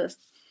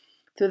closest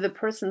to the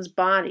person's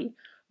body,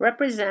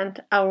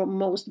 represent our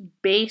most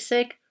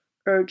basic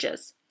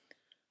urges.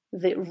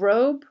 The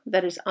robe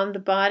that is on the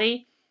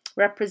body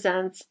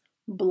represents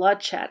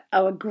bloodshed,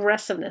 our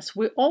aggressiveness.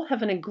 We all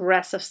have an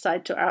aggressive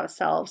side to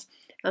ourselves,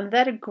 and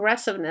that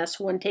aggressiveness,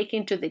 when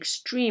taken to the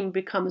extreme,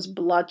 becomes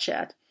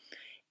bloodshed.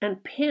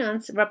 And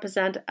pants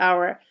represent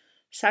our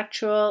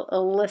sexual,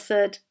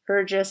 illicit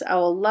urges,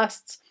 our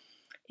lusts,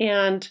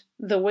 and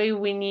the way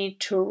we need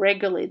to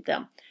regulate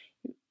them.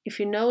 If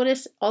you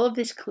notice, all of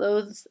these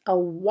clothes are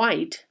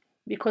white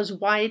because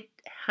white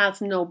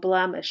has no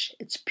blemish.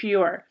 It's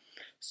pure.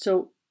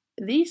 So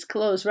these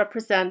clothes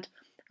represent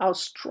our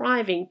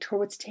striving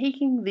towards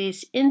taking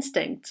these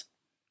instincts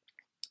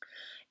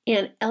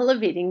and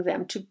elevating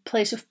them to a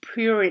place of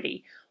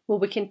purity, where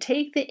we can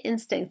take the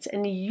instincts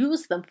and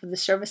use them for the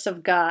service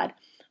of God,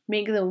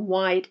 make them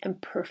white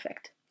and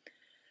perfect.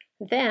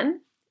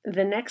 Then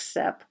the next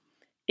step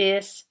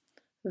is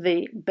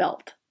the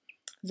belt.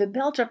 The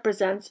belt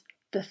represents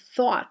the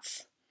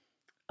thoughts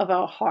of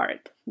our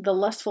heart, the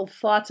lustful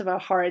thoughts of our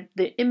heart,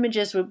 the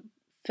images we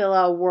fill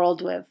our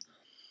world with.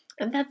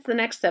 And that's the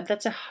next step.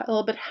 That's a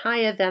little bit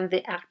higher than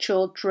the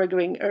actual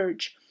triggering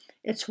urge.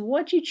 It's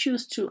what you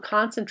choose to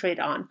concentrate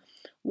on.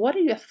 What are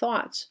your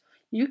thoughts?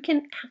 You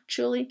can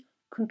actually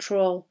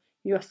control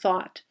your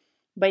thought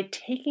by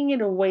taking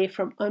it away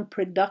from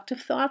unproductive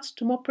thoughts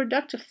to more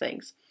productive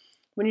things.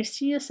 When you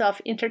see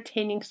yourself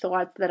entertaining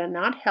thoughts that are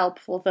not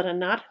helpful, that are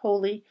not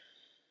holy,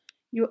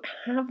 you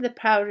have the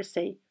power to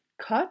say,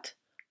 cut,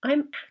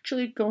 I'm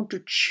actually going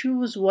to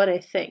choose what I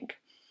think.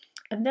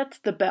 And that's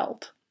the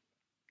belt.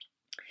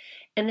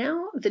 And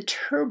now the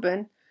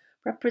turban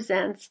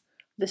represents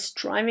the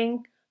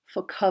striving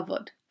for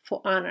kavod,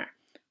 for honor,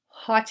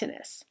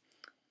 haughtiness.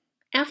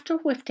 After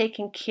we've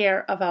taken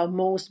care of our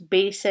most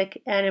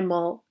basic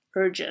animal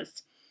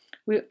urges,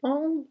 we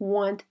all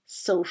want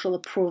social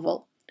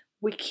approval.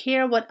 We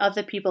care what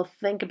other people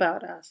think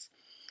about us.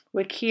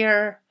 We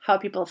care how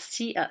people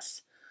see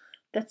us.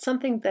 That's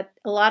something that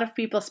a lot of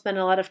people spend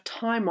a lot of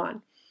time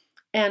on.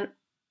 And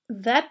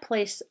that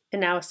place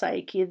in our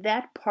psyche,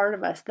 that part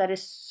of us that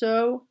is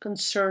so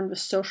concerned with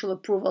social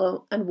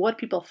approval and what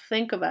people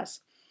think of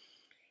us,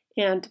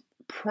 and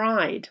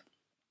pride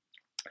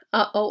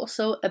are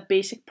also a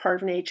basic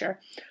part of nature.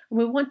 And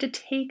we want to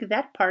take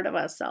that part of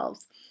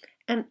ourselves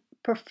and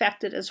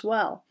perfect it as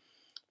well.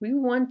 We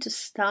want to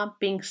stop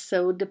being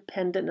so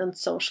dependent on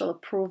social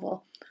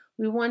approval.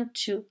 We want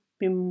to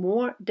be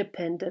more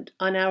dependent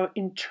on our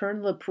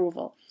internal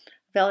approval,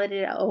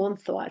 validate our own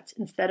thoughts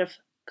instead of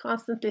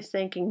constantly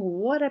thinking,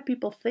 what are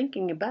people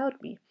thinking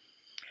about me?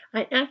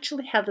 I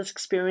actually had this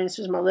experience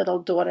with my little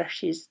daughter.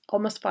 She's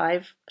almost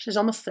 5, she's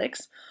almost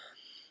 6,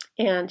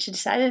 and she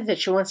decided that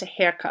she wants a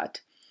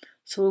haircut.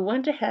 So we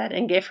went ahead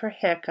and gave her a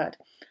haircut.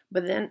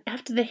 But then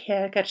after the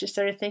haircut, she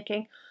started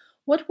thinking,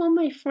 what will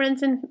my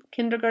friends in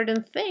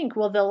kindergarten think?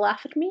 Will they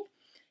laugh at me?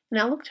 And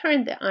I looked her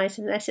in the eyes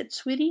and I said,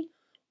 sweetie,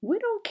 we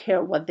don't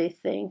care what they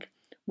think.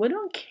 We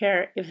don't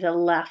care if they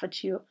laugh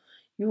at you.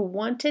 You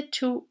wanted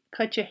to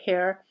cut your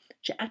hair.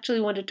 She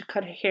actually wanted to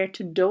cut her hair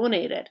to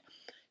donate it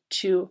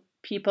to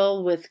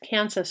people with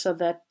cancer so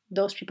that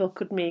those people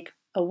could make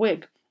a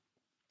wig.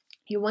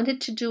 You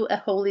wanted to do a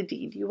holy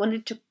deed. You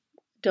wanted to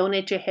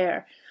donate your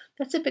hair.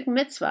 That's a big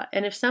mitzvah.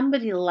 And if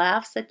somebody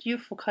laughs at you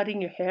for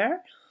cutting your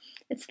hair,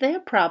 it's their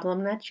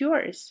problem, not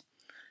yours.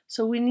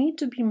 So we need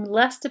to be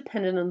less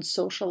dependent on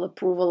social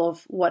approval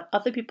of what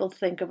other people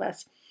think of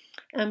us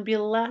and be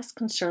less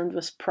concerned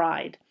with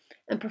pride.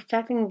 And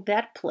perfecting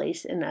that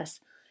place in us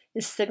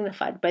is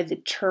signified by the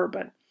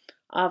turban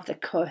of the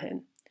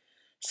Kohen.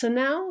 So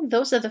now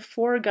those are the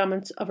 4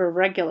 garments of a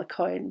regular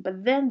Kohen,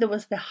 but then there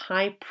was the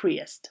high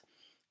priest,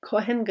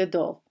 Kohen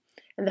Gadol.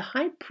 And the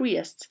high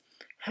priests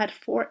had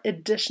 4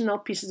 additional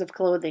pieces of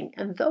clothing,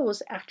 and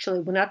those actually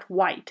were not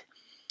white.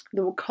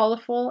 They were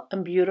colorful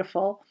and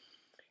beautiful,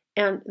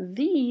 and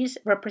these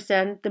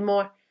represent the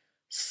more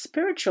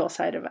spiritual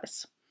side of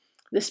us,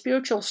 the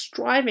spiritual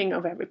striving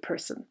of every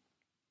person.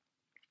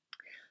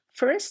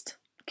 First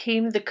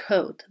came the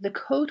coat. The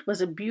coat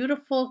was a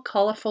beautiful,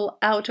 colorful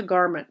outer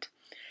garment,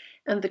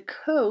 and the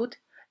coat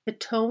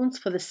atones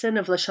for the sin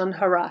of Lashon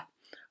Hara,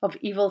 of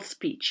evil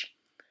speech.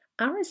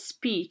 Our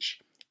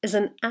speech is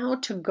an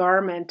outer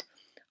garment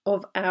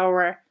of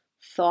our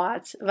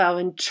thoughts, of our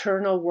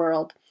internal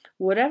world.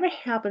 Whatever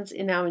happens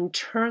in our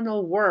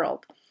internal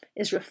world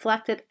is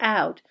reflected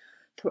out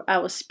through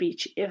our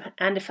speech.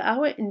 If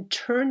our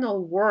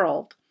internal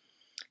world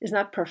is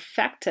not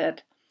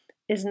perfected,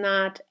 is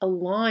not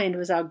aligned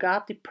with our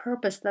godly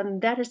purpose, then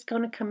that is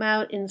going to come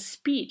out in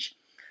speech.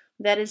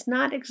 That is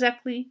not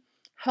exactly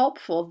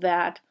helpful,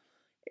 that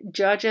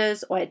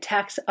judges or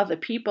attacks other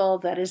people,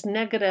 that is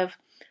negative.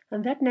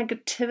 And that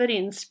negativity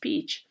in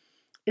speech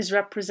is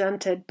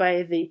represented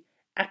by the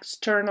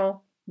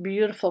external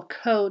beautiful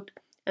coat,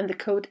 and the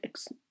coat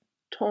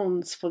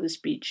tones for the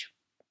speech.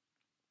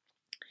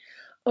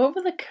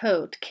 Over the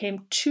coat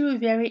came 2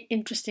 very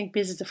interesting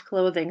pieces of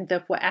clothing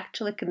that were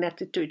actually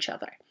connected to each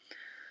other.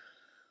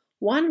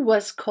 One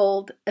was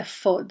called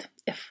ephod.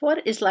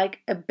 Ephod is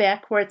like a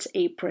backwards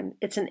apron.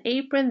 It's an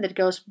apron that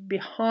goes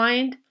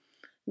behind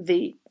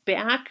the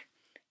back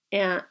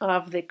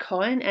of the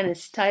Kohen and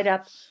is tied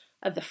up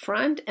at the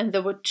front. And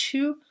there were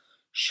 2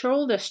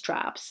 shoulder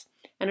straps.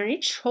 And on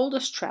each shoulder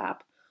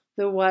strap,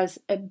 there was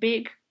a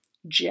big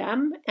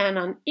gem. And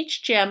on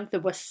each gem, there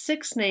were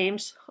 6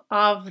 names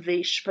of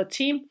the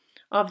Shvatim,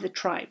 of the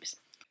tribes.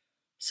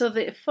 So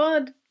the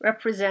ephod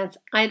represents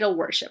idol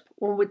worship.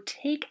 When we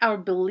take our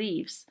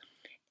beliefs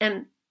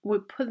and we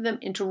put them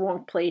into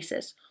wrong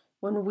places,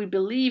 when we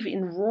believe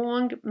in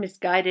wrong,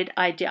 misguided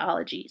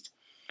ideologies.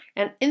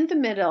 And in the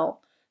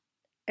middle,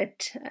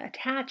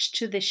 attached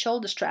to the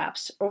shoulder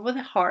straps over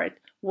the heart,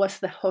 was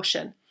the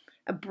Hoshen,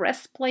 a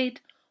breastplate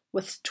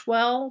with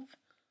 12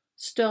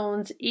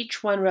 stones,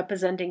 each one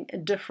representing a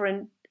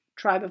different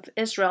tribe of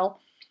Israel,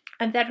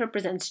 and that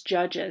represents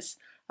judges,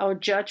 our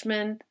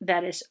judgment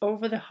that is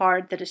over the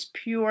heart, that is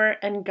pure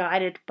and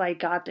guided by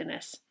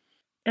godliness.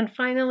 And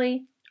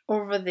finally,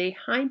 over the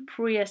high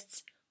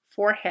priest's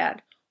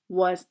forehead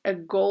was a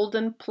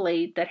golden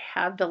plate that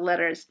had the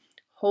letters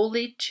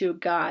Holy to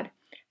God,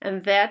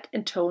 and that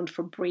atoned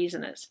for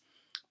brazenness.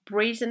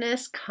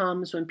 Brazenness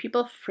comes when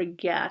people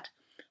forget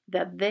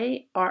that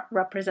they are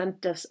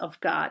representatives of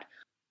God.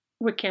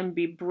 We can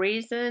be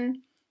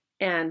brazen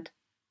and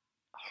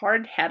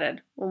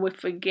hard-headed when we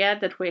forget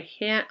that we're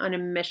here on a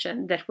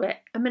mission, that we're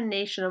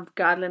emanation of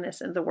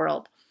godliness in the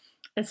world.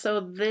 And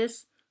so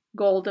this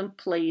golden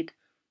plate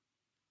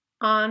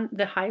on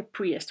the high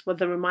priest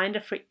was a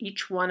reminder for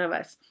each one of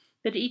us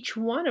that each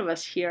one of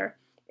us here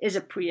is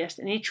a priest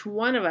and each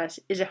one of us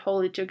is a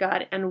holy to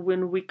God. And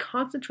when we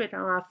concentrate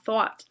on our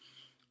thoughts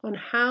on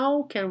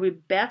how can we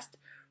best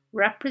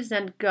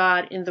represent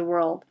God in the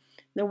world,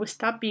 then we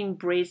stop being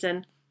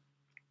brazen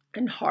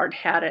and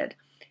hard-headed,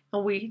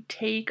 and we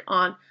take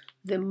on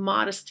the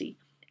modesty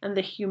and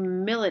the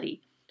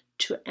humility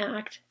to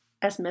act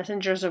as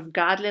messengers of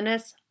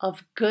godliness,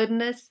 of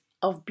goodness,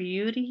 of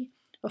beauty,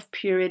 of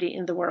purity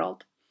in the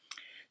world.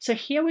 So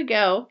here we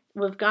go.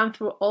 We've gone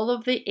through all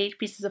of the 8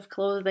 pieces of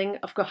clothing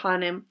of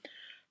Kohanim.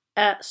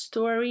 A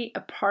story,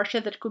 a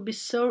parsha that could be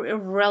so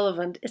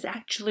irrelevant is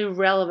actually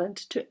relevant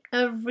to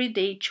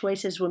everyday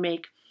choices we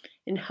make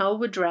in how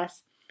we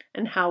dress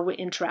and how we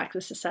interact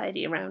with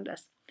society around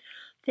us.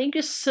 Thank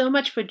you so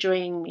much for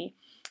joining me.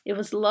 It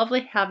was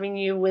lovely having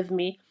you with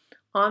me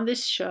on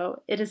this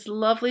show. It is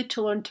lovely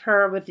to learn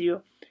Torah with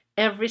you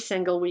every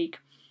single week.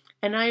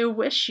 And I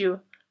wish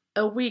you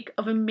a week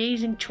of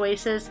amazing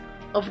choices,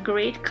 of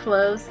great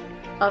clothes,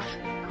 of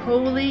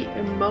holy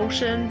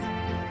emotions,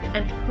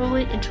 and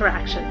holy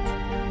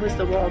interactions with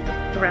the world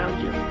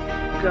around you.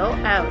 Go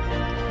out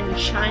and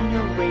shine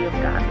your ray of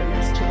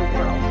godliness to the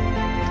world.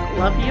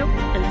 Love you,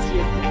 and see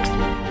you next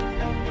week.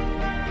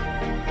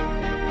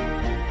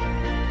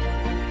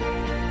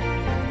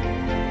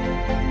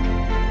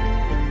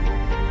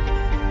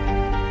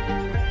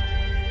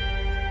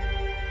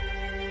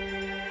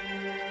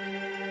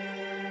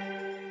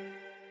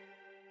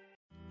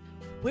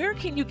 Where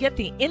can you get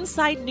the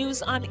inside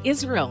news on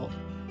Israel?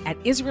 At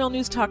Israel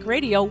News Talk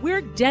Radio, we're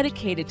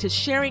dedicated to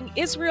sharing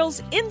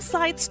Israel's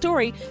inside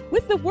story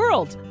with the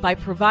world by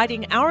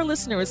providing our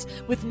listeners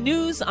with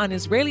news on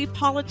Israeli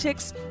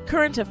politics,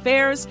 current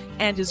affairs,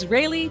 and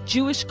Israeli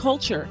Jewish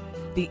culture.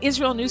 The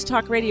Israel News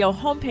Talk Radio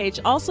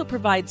homepage also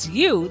provides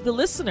you, the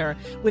listener,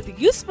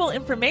 with useful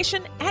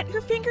information at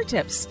your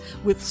fingertips,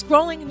 with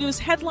scrolling news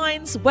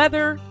headlines,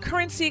 weather,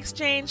 currency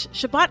exchange,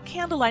 Shabbat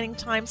candlelighting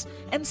times,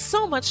 and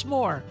so much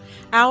more.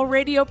 Our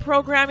radio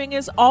programming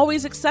is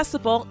always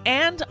accessible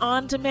and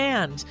on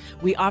demand.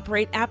 We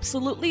operate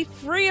absolutely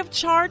free of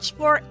charge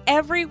for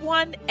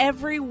everyone,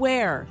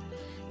 everywhere.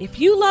 If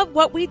you love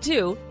what we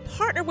do,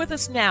 partner with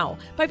us now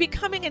by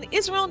becoming an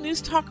Israel News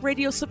Talk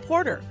Radio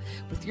supporter.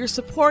 With your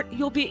support,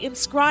 you'll be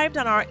inscribed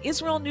on our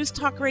Israel News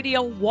Talk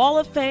Radio Wall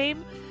of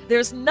Fame.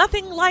 There's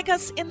nothing like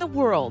us in the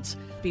world.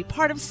 Be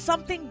part of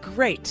something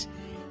great.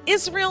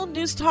 Israel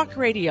News Talk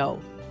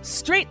Radio.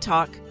 Straight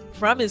talk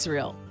from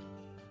Israel.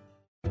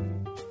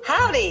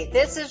 Howdy,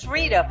 this is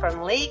Rita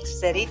from League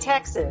City,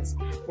 Texas,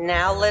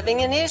 now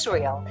living in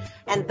Israel.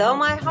 And though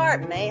my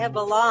heart may have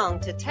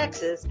belonged to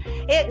Texas,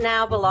 it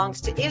now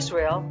belongs to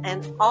Israel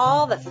and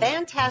all the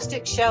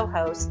fantastic show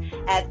hosts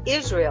at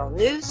Israel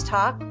News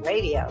Talk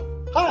Radio.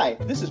 Hi,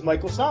 this is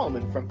Michael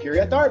Solomon from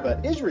Kiryat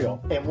Arba, Israel.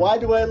 And why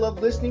do I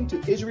love listening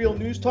to Israel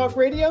News Talk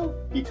Radio?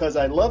 Because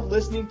I love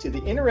listening to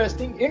the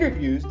interesting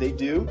interviews they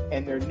do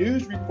and their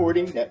news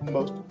reporting that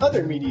most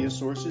other media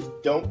sources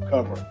don't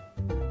cover.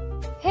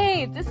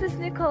 Hey, this is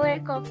Nicole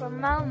Eko from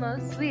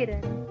Malmö,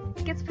 Sweden.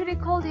 It gets pretty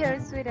cold here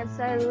in Sweden,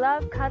 so I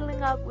love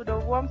cuddling up with a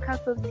warm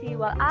cup of tea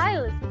while I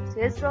listen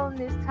to Israel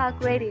News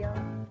Talk Radio.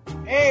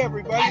 Hey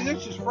everybody,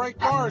 this is Frank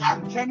Morris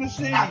from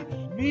Tennessee.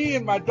 Me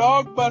and my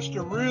dog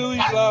Buster really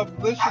love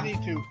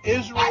listening to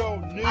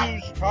Israel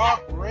News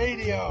Talk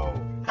Radio.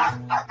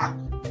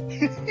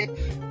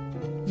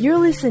 You're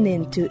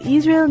listening to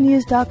Israel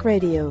News Talk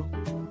Radio.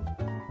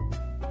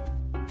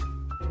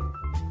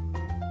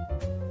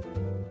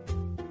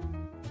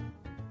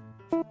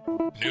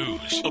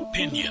 News,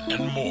 opinion,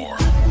 and more.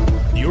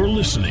 You're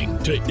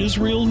listening to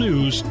Israel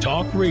News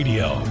Talk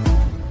Radio.